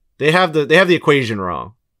 they have the equation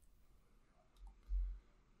wrong.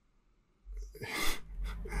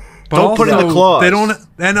 But don't put in the clause. They don't,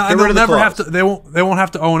 and they'll never have to. They won't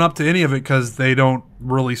have to own up to any of it because they don't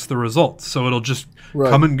release the results. So it'll just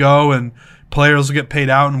come and go, and players will get paid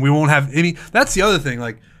out, and we won't have any. That's the other thing.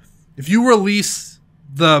 Like, if you release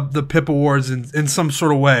the PIP awards in some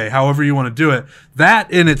sort of way, however you want to do it, that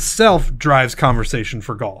in itself drives conversation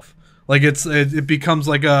for golf. Like, it becomes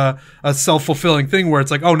like a self-fulfilling thing where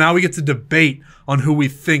it's like, oh, now we get to debate on who we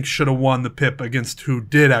think should have won the PIP against who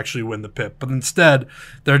did actually win the PIP. But instead,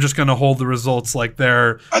 they're just going to hold the results like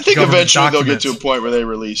they're I think eventually they'll get to a point where they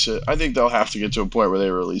release it. I think they'll have to get to a point where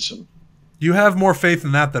they release them. You have more faith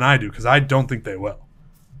in that than I do, because I don't think they will.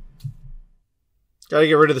 Got to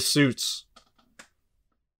get rid of the suits.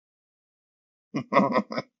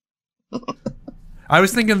 I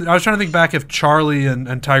was trying to think back if Charlie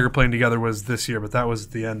and Tiger playing together was this year, but that was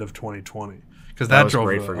at the end of 2020 because that drove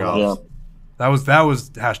great for golf. That was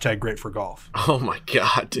hashtag great for golf. Oh my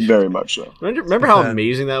god, dude. Very much so. Remember how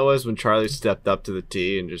amazing that was when Charlie stepped up to the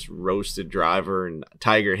tee and just roasted driver and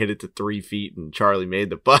Tiger hit it to 3 feet and Charlie made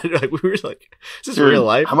the putt. Like we were like, is this real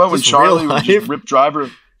life? How about when Is this Charlie real would just life? rip drive,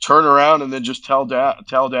 turn around, and then just tell dad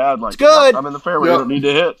like, It's good. I'm in the fairway. Yeah. I don't need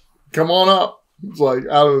to hit. Come on up. It's like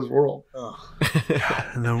out of this world.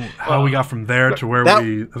 And then how we got from there to where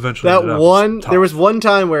we eventually That ended up one, is tough. there was one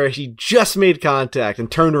time where he just made contact and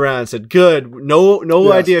turned around and said, "Good." No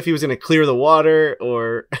Yes. idea if he was going to clear the water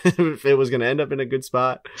or if it was going to end up in a good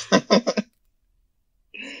spot.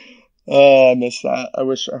 I missed that.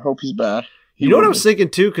 I hope he's back. You know what I was thinking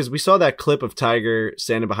too, because we saw that clip of Tiger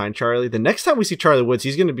standing behind Charlie. The next time we see Charlie Woods,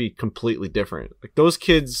 he's going to be completely different. Like those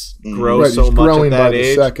kids grow Right, so he's much growing at by that the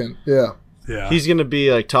age. second. Yeah. Yeah. He's going to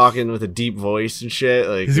be like talking with a deep voice and shit.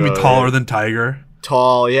 Like He's going to be taller than Tiger.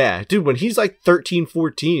 tall. Yeah, dude. When he's like 13,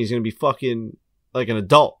 14, he's going to be fucking like an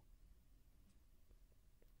adult.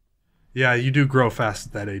 Yeah, you do grow fast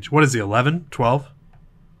at that age. What is he, 11, 12?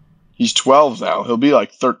 He's 12 now. He'll be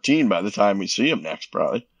like 13 by the time we see him next,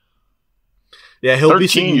 probably. Yeah, he'll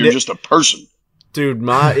 13, be. you're just a person. Dude,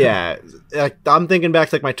 like, I'm thinking back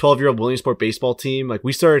to like my 12-year-old Williamsport baseball team. Like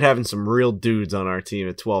we started having some real dudes on our team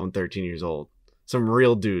at 12 and 13 years old. Some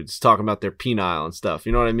real dudes talking about their penile and stuff.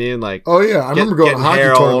 You know what I mean? Like, Oh yeah, I remember going to getting hockey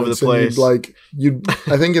hair all over the tournaments place. and you'd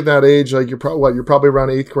I think at that age, like you're probably around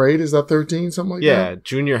 8th grade. Is that 13, something like yeah, that?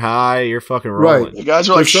 junior high, you're fucking Right. rolling. The guys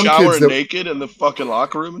are like There's some showering kids that- naked in the fucking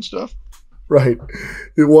locker room and stuff. Right.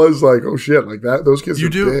 It was like, oh shit, like that. Those kids You are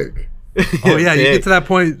do? big. Oh, yeah, you big. get to that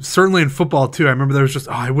point, certainly in football, too. I remember there was just,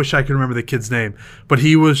 I wish I could remember the kid's name. But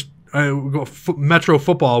he was Metro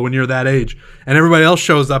football when you're that age. And everybody else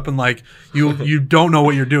shows up and, like, you don't know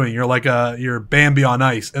what you're doing. You're like you're Bambi on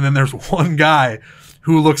ice. And then there's one guy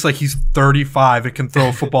who looks like he's 35 and can throw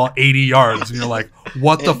a football 80 yards. And you're like,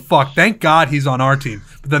 what the fuck? Thank God he's on our team.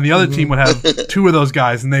 But then the other team would have 2 of those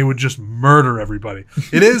guys and they would just murder everybody.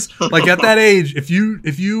 It is, like, at that age, if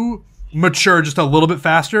you mature just a little bit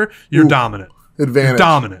faster, you're dominant. Advantage.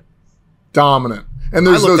 Dominant. Dominant. And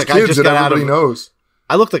there's I look those like I kids just that got out everybody of- knows.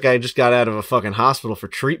 I looked like I just got out of a fucking hospital for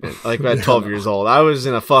treatment. Like at 12 years old, I was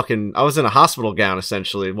in a hospital gown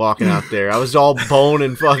essentially, walking out there. I was all bone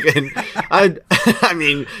and fucking. I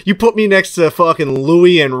mean, you put me next to fucking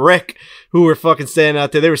Louie and Rick, who were fucking standing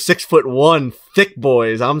out there. They were 6'1", thick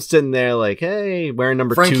boys. I'm sitting there like, hey, wearing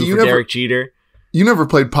number Frankie, 2 you for never- Derek Jeter. You never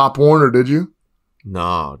played Pop Warner, did you?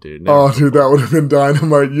 No, dude. Never. Oh, dude, that would have been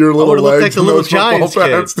dynamite. Your little would've looked legs, like the and Little those football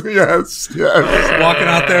Giants kid. pads. Yes. Walking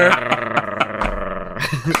out there.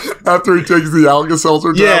 After he takes the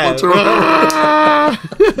Alka-Seltzer Yeah. tablet to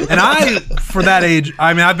him. And for that age,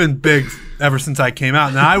 I mean, I've been big ever since I came out.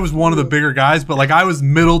 And I was one of the bigger guys, but like I was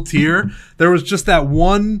middle tier. There was just that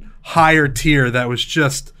one higher tier that was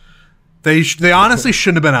just, they honestly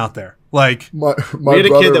shouldn't have been out there. Like, My We had a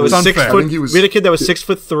brother kid that was unfair. 6 I foot. think he was- We had a kid that was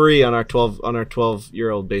 6'3" on our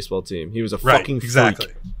 12-year-old baseball team. He was a right, fucking freak. exactly.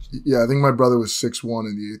 Yeah, I think my brother was 6'1"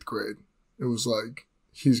 in the 8th grade. It was like,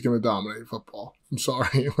 he's going to dominate football. I'm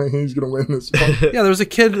sorry. Like, he's going to win this one. Yeah, there was a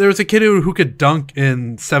kid who could dunk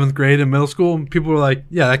in 7th grade in middle school. And people were like,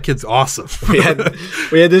 yeah, that kid's awesome. We had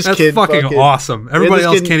this That's kid fucking awesome. Everybody this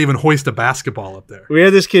else kid- can't even hoist a basketball up there. We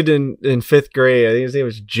had this kid in 5th grade. I think his name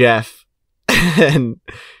was Jeff. And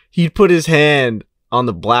he'd put his hand on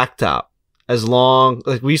the blacktop as long,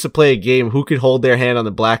 like we used to play a game, who could hold their hand on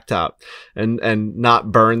the blacktop and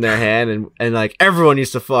not burn their hand. And like everyone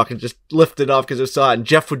used to fucking just lift it off because it was so hot. And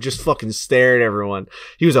Jeff would just fucking stare at everyone.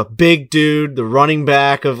 He was a big dude, the running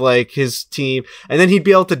back of like his team. And then he'd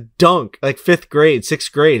be able to dunk like 5th grade,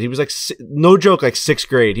 6th grade. He was like, no joke, like 6th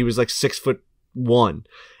grade. He was like 6'1".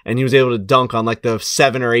 And he was able to dunk on like the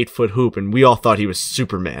 7 or 8 foot hoop, and we all thought he was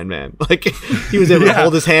Superman, man. Like he was able to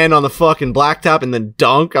hold his hand on the fucking blacktop and then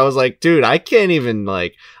dunk. I was like, dude, I can't even I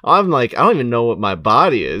don't even know what my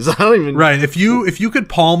body is. I don't even. Right. If you could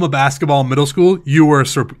palm a basketball in middle school, you were a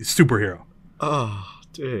superhero. Oh,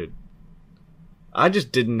 dude, I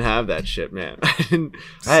just didn't have that shit, man. I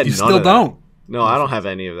had You none still of that. don't. No, I don't have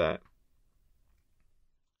any of that.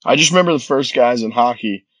 I just remember the first guys in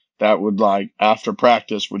hockey that would, like, after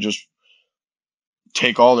practice would just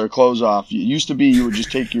take all their clothes off. It used to be you would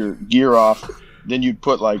just take your gear off, then you'd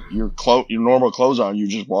put, like, your normal clothes on. You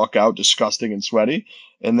just walk out disgusting and sweaty.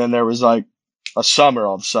 And then there was, like, a summer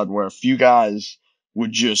all of a sudden where a few guys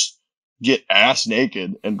would just get ass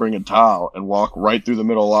naked and bring a towel and walk right through the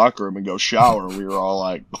middle locker room and go shower. And we were all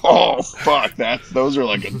like, oh, fuck, those are,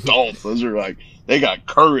 like, adults. Those are, like, they got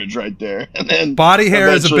courage right there. And then Body hair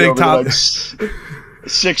is a eventually big over, topic. like,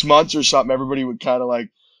 6 months or something, everybody would kind of like,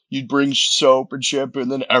 you'd bring soap and shampoo,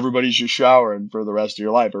 and then everybody's just showering for the rest of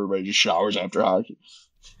your life. Everybody just showers after hockey.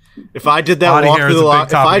 If I did that Body walk hair through is the a big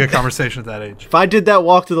locker, topic of conversation at that age. if I did that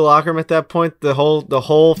walk through the locker room at that point, the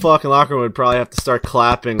whole fucking locker room would probably have to start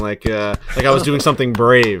clapping like I was doing something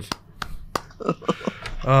brave.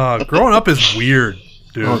 Growing up is weird,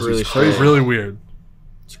 dude. Oh, it's really crazy. It's really weird,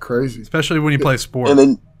 It's crazy. especially when you play sport.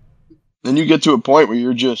 And then you get to a point where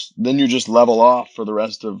you're just level off for the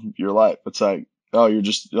rest of your life. It's like, oh, you're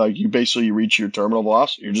just like, you basically reach your terminal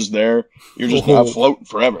velocity. You're just there. You're just not floating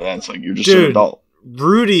forever. That's like, you're just an adult.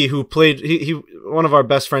 Rudy, who played, he one of our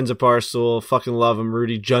best friends at Barstool, fucking love him,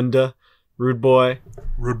 Rudy Junda, Rude Boy.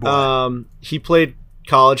 He played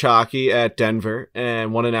college hockey at Denver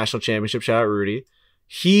and won a national championship. Shout out Rudy.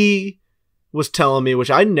 He was telling me,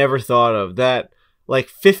 which I never thought of, that like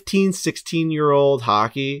 15, 16-year-old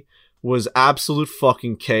hockey was absolute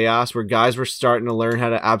fucking chaos, where guys were starting to learn how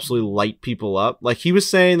to absolutely light people up. Like, he was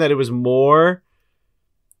saying that it was more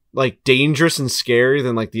like dangerous and scary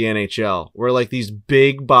than like the NHL, where like these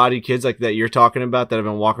big body kids like that you're talking about that have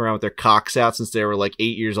been walking around with their cocks out since they were like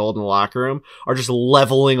 8 years old in the locker room are just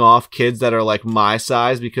leveling off kids that are like my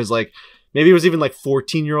size, because like maybe it was even like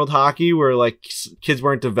 14-year-old hockey where like kids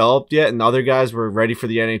weren't developed yet and other guys were ready for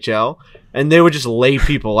the NHL, and they would just lay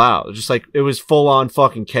people out. Just like, it was full on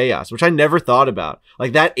fucking chaos, which I never thought about.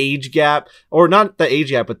 Like that age gap, or not the age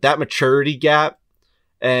gap, but that maturity gap,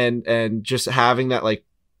 and just having that like,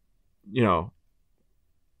 you know,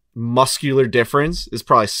 muscular difference is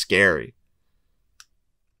probably scary.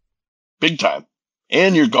 Big time.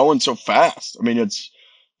 And you're going so fast. I mean, it's,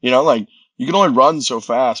 you know, like, you can only run so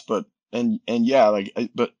fast, but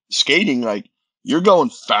skating, like, you're going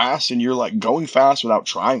fast and you're like going fast without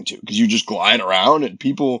trying to, because you just glide around, and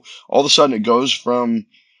people, all of a sudden it goes from,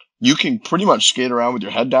 you can pretty much skate around with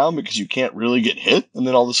your head down because you can't really get hit, and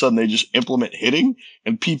then all of a sudden they just implement hitting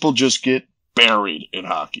and people just get buried in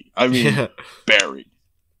hockey. I mean, buried.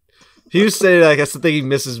 He was saying, I guess the thing he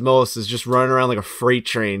misses most is just running around like a freight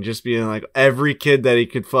train, just being like every kid that he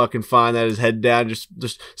could fucking find that his head down,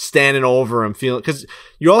 just standing over him, feeling, because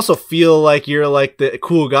you also feel like you're like the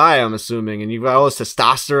cool guy, I'm assuming, and you've got all this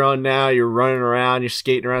testosterone now. You're running around, you're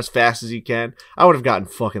skating around as fast as you can. I would have gotten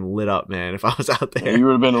fucking lit up, man, if I was out there. You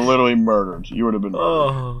would have been literally murdered. You would have been murdered.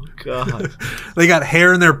 Oh god. They got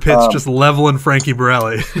hair in their pits, just leveling Frankie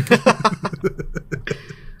Borrelli.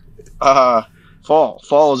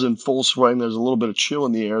 Fall is in full swing. There's a little bit of chill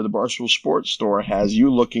in the air. The Barstool Sports store has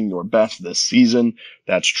you looking your best this season.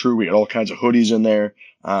 That's true. We got all kinds of hoodies in there.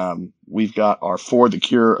 We've got our For the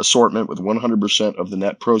Cure assortment with 100% of the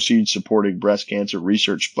net proceeds supporting Breast Cancer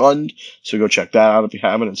Research Fund. So go check that out if you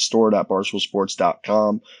haven't. It's stored at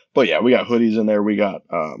barstoolsports.com. But yeah, we got hoodies in there. We got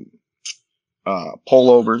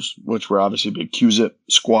pullovers, which we're obviously a big Q-Zip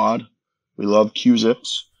squad. We love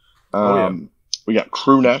Q-Zips. We got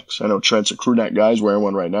crew necks. I know Trent's a crew neck guy. He's wearing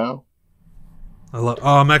one right now.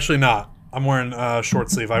 I'm actually not. I'm wearing short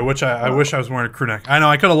sleeve. I wish I was wearing a crew neck. I know,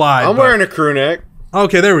 I could have lied. I'm wearing a crew neck.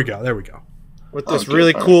 Okay, there we go. With this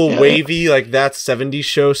really cool wavy, like that 70s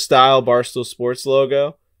show style Barstool Sports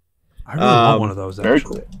logo. I really want one of those,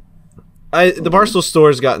 actually. Very cool. The Barstool store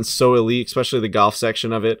has gotten so elite, especially the golf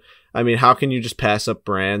section of it. I mean, how can you just pass up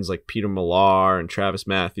brands like Peter Millar and Travis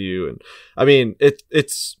Matthew? And I mean,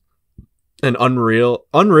 it's an Unreal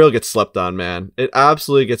gets slept on, man. It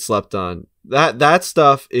absolutely gets slept on. That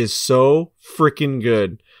stuff is so freaking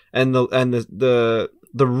good, and the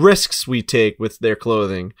risks we take with their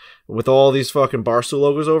clothing, with all these fucking Barstool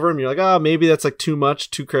logos over them, you're like, oh, maybe that's like too much,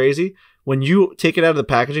 too crazy. When you take it out of the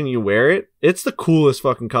packaging and you wear it, it's the coolest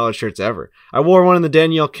fucking college shirts ever. I wore one in the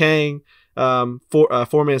Danielle Kang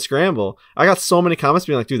Fore Man Scramble. I got so many comments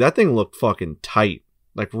being like, dude, that thing looked fucking tight,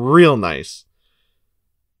 like real nice.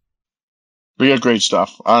 We got great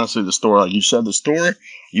stuff. Honestly, the store, like you said, the store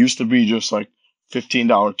used to be just like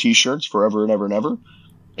 $15 t-shirts forever and ever and ever.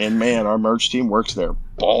 And man, our merch team works their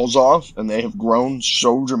balls off, and they have grown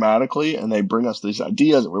so dramatically, and they bring us these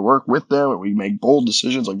ideas, and we work with them, and we make bold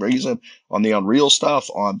decisions, like Brady said, on the Unreal stuff,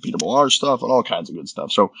 on Peter Millar stuff, and all kinds of good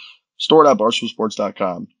stuff. So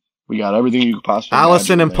store.barstoolsports.com. We got everything you could possibly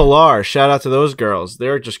Allison and there. Pilar, shout out to those girls.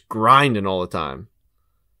 They're just grinding all the time.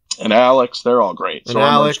 And Alex, they're all great. And so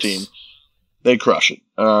Alex, our merch team, they crush it.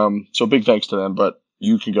 So big thanks to them, but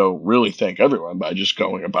you can go really thank everyone by just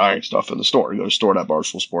going and buying stuff in the store. Go to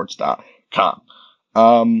store.barstoolsports.com.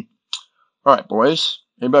 All right, boys.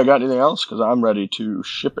 Anybody got anything else? Because I'm ready to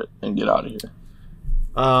ship it and get out of here.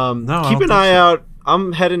 No, keep an eye out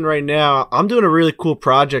I'm heading right now. I'm doing a really cool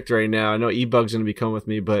project right now. I know E-Bug's going to be coming with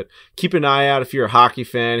me, but keep an eye out if you're a hockey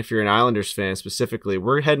fan, if you're an Islanders fan specifically.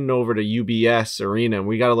 We're heading over to UBS Arena, and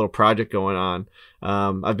we got a little project going on.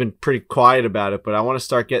 I've been pretty quiet about it, but I want to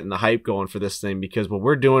start getting the hype going for this thing because what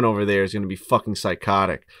we're doing over there is going to be fucking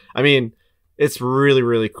psychotic. I mean, it's really,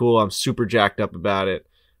 really cool. I'm super jacked up about it.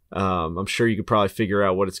 I'm sure you could probably figure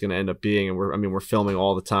out what it's going to end up being. And we're filming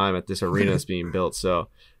all the time at this arena that's being built. So,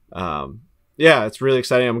 yeah, it's really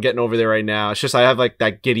exciting. I'm getting over there right now. It's just, I have like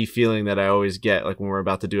that giddy feeling that I always get like when we're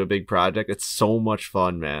about to do a big project. It's so much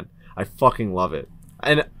fun, man. I fucking love it.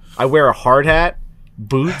 And I wear a hard hat,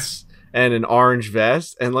 boots, and an orange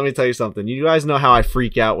vest. And let me tell you something. You guys know how I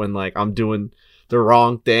freak out when like I'm doing the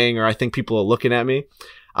wrong thing or I think people are looking at me.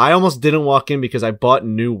 I almost didn't walk in because I bought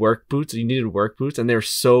new work boots. You needed work boots, and they're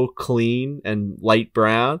so clean and light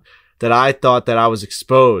brown that I thought that I was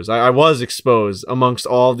exposed. I was exposed amongst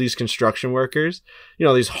all these construction workers. You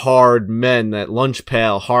know, these hard men, that lunch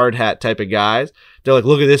pail, hard hat type of guys. They're like,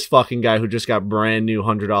 look at this fucking guy who just got brand new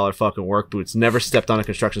 $100 fucking work boots. Never stepped on a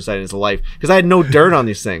construction site in his life. Because I had no dirt on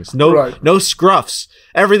these things. No scruffs.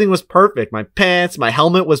 Everything was perfect. My pants, my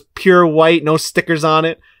helmet was pure white, no stickers on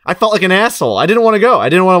it. I felt like an asshole. I didn't want to go. I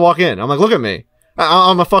didn't want to walk in. I'm like, look at me.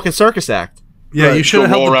 I'm a fucking circus act. Yeah, right, you should have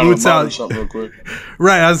held the boots out. Real quick.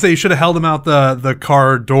 Right, I was saying you should have held them out the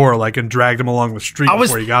car door, like, and dragged them along the street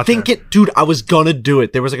before you got there. Dude, I was gonna do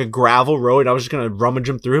it. There was like a gravel road. I was just gonna rummage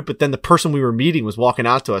them through it. But then the person we were meeting was walking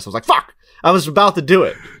out to us. I was like, fuck! I was about to do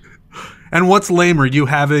it. And what's lamer, you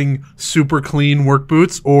having super clean work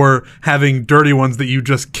boots or having dirty ones that you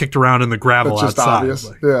just kicked around in the gravel That's just outside? obvious.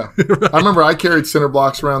 Like, yeah. Right. I remember I carried cinder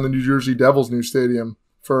blocks around the New Jersey Devils' new stadium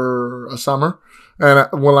for a summer. And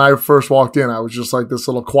when I first walked in, I was just like this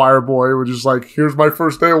little choir boy who was just like, here's my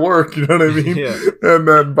first day of work. You know what I mean? Yeah. And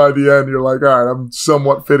then by the end, you're like, all right, I'm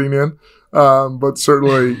somewhat fitting in. But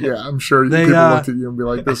certainly, yeah, I'm sure people looked at you and be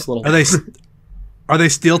like, this little. Are they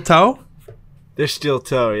steel toe? They're steel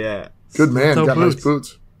toe, yeah. Good man. Steel Got boots. nice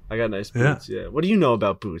boots. I got nice boots, yeah. What do you know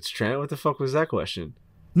about boots, Trent? What the fuck was that question?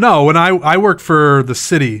 No, when I worked for the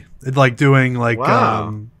city, like doing like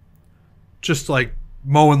just like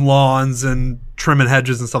mowing lawns and trimming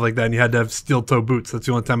hedges and stuff like that, and you had to have steel toe boots. That's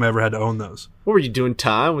the only time I ever had to own those. What were you doing,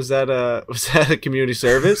 Tom? Was that a community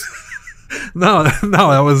service? No,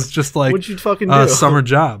 that was just like what'd you fucking do? A summer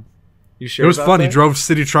job. You sure? It was about fun. that? You drove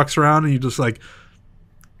city trucks around and you just like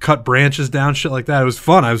cut branches down, shit like that. It was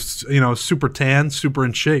fun. I was, super tan, super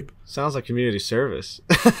in shape. Sounds like community service.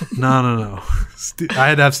 No. I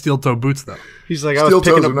had to have steel toe boots though. He's like, I was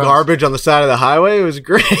picking up garbage on the side of the highway. It was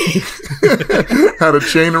great. Had a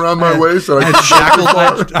chain around my waist. So I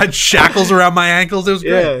had shackles around my ankles. It was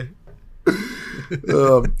great.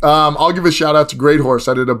 Yeah. I'll give a shout out to Great Horse.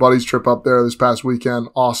 I did a buddies trip up there this past weekend.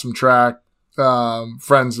 Awesome track.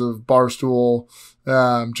 Friends of Barstool.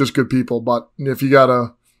 Just good people. But if you got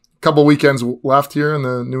a couple weekends left here in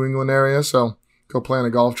the New England area, so go plan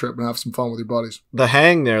a golf trip and have some fun with your buddies. The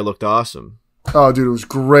hang there looked awesome. Oh, dude, it was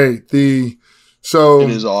great. It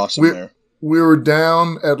is awesome there. We were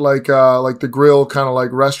down at like the grill kind of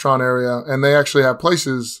like restaurant area, and they actually have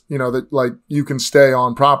places, that like you can stay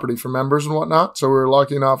on property for members and whatnot. So we were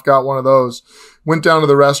lucky enough, got one of those, went down to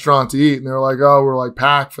the restaurant to eat, and they were like, oh, we're like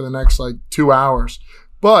packed for the next like 2 hours.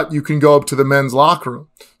 But you can go up to the men's locker room.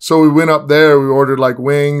 So we went up there, we ordered like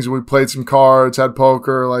wings, we played some cards, had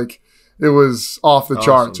poker, like it was off the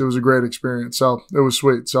charts. It was a great experience. So it was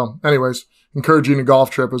sweet. So anyways, encouraging a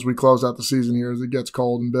golf trip as we close out the season here as it gets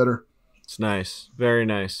cold and bitter. It's nice. Very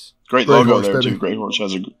nice. Great logo there too. Great Horse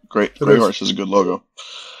has a great Horse has a good logo.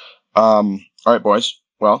 All right, boys.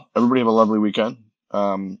 Well, everybody have a lovely weekend.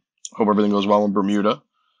 Hope everything goes well in Bermuda.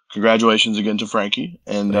 Congratulations again to Frankie,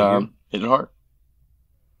 and hit it hard.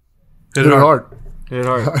 Hit it hard. Hit it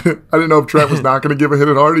hard. I didn't know if Trent was not going to give a hit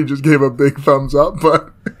it hard. He just gave a big thumbs up,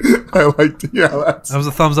 but I liked it. Yeah, that was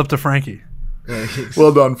a thumbs up to Frankie.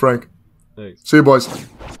 Well done, Frank. Thanks. See you, boys.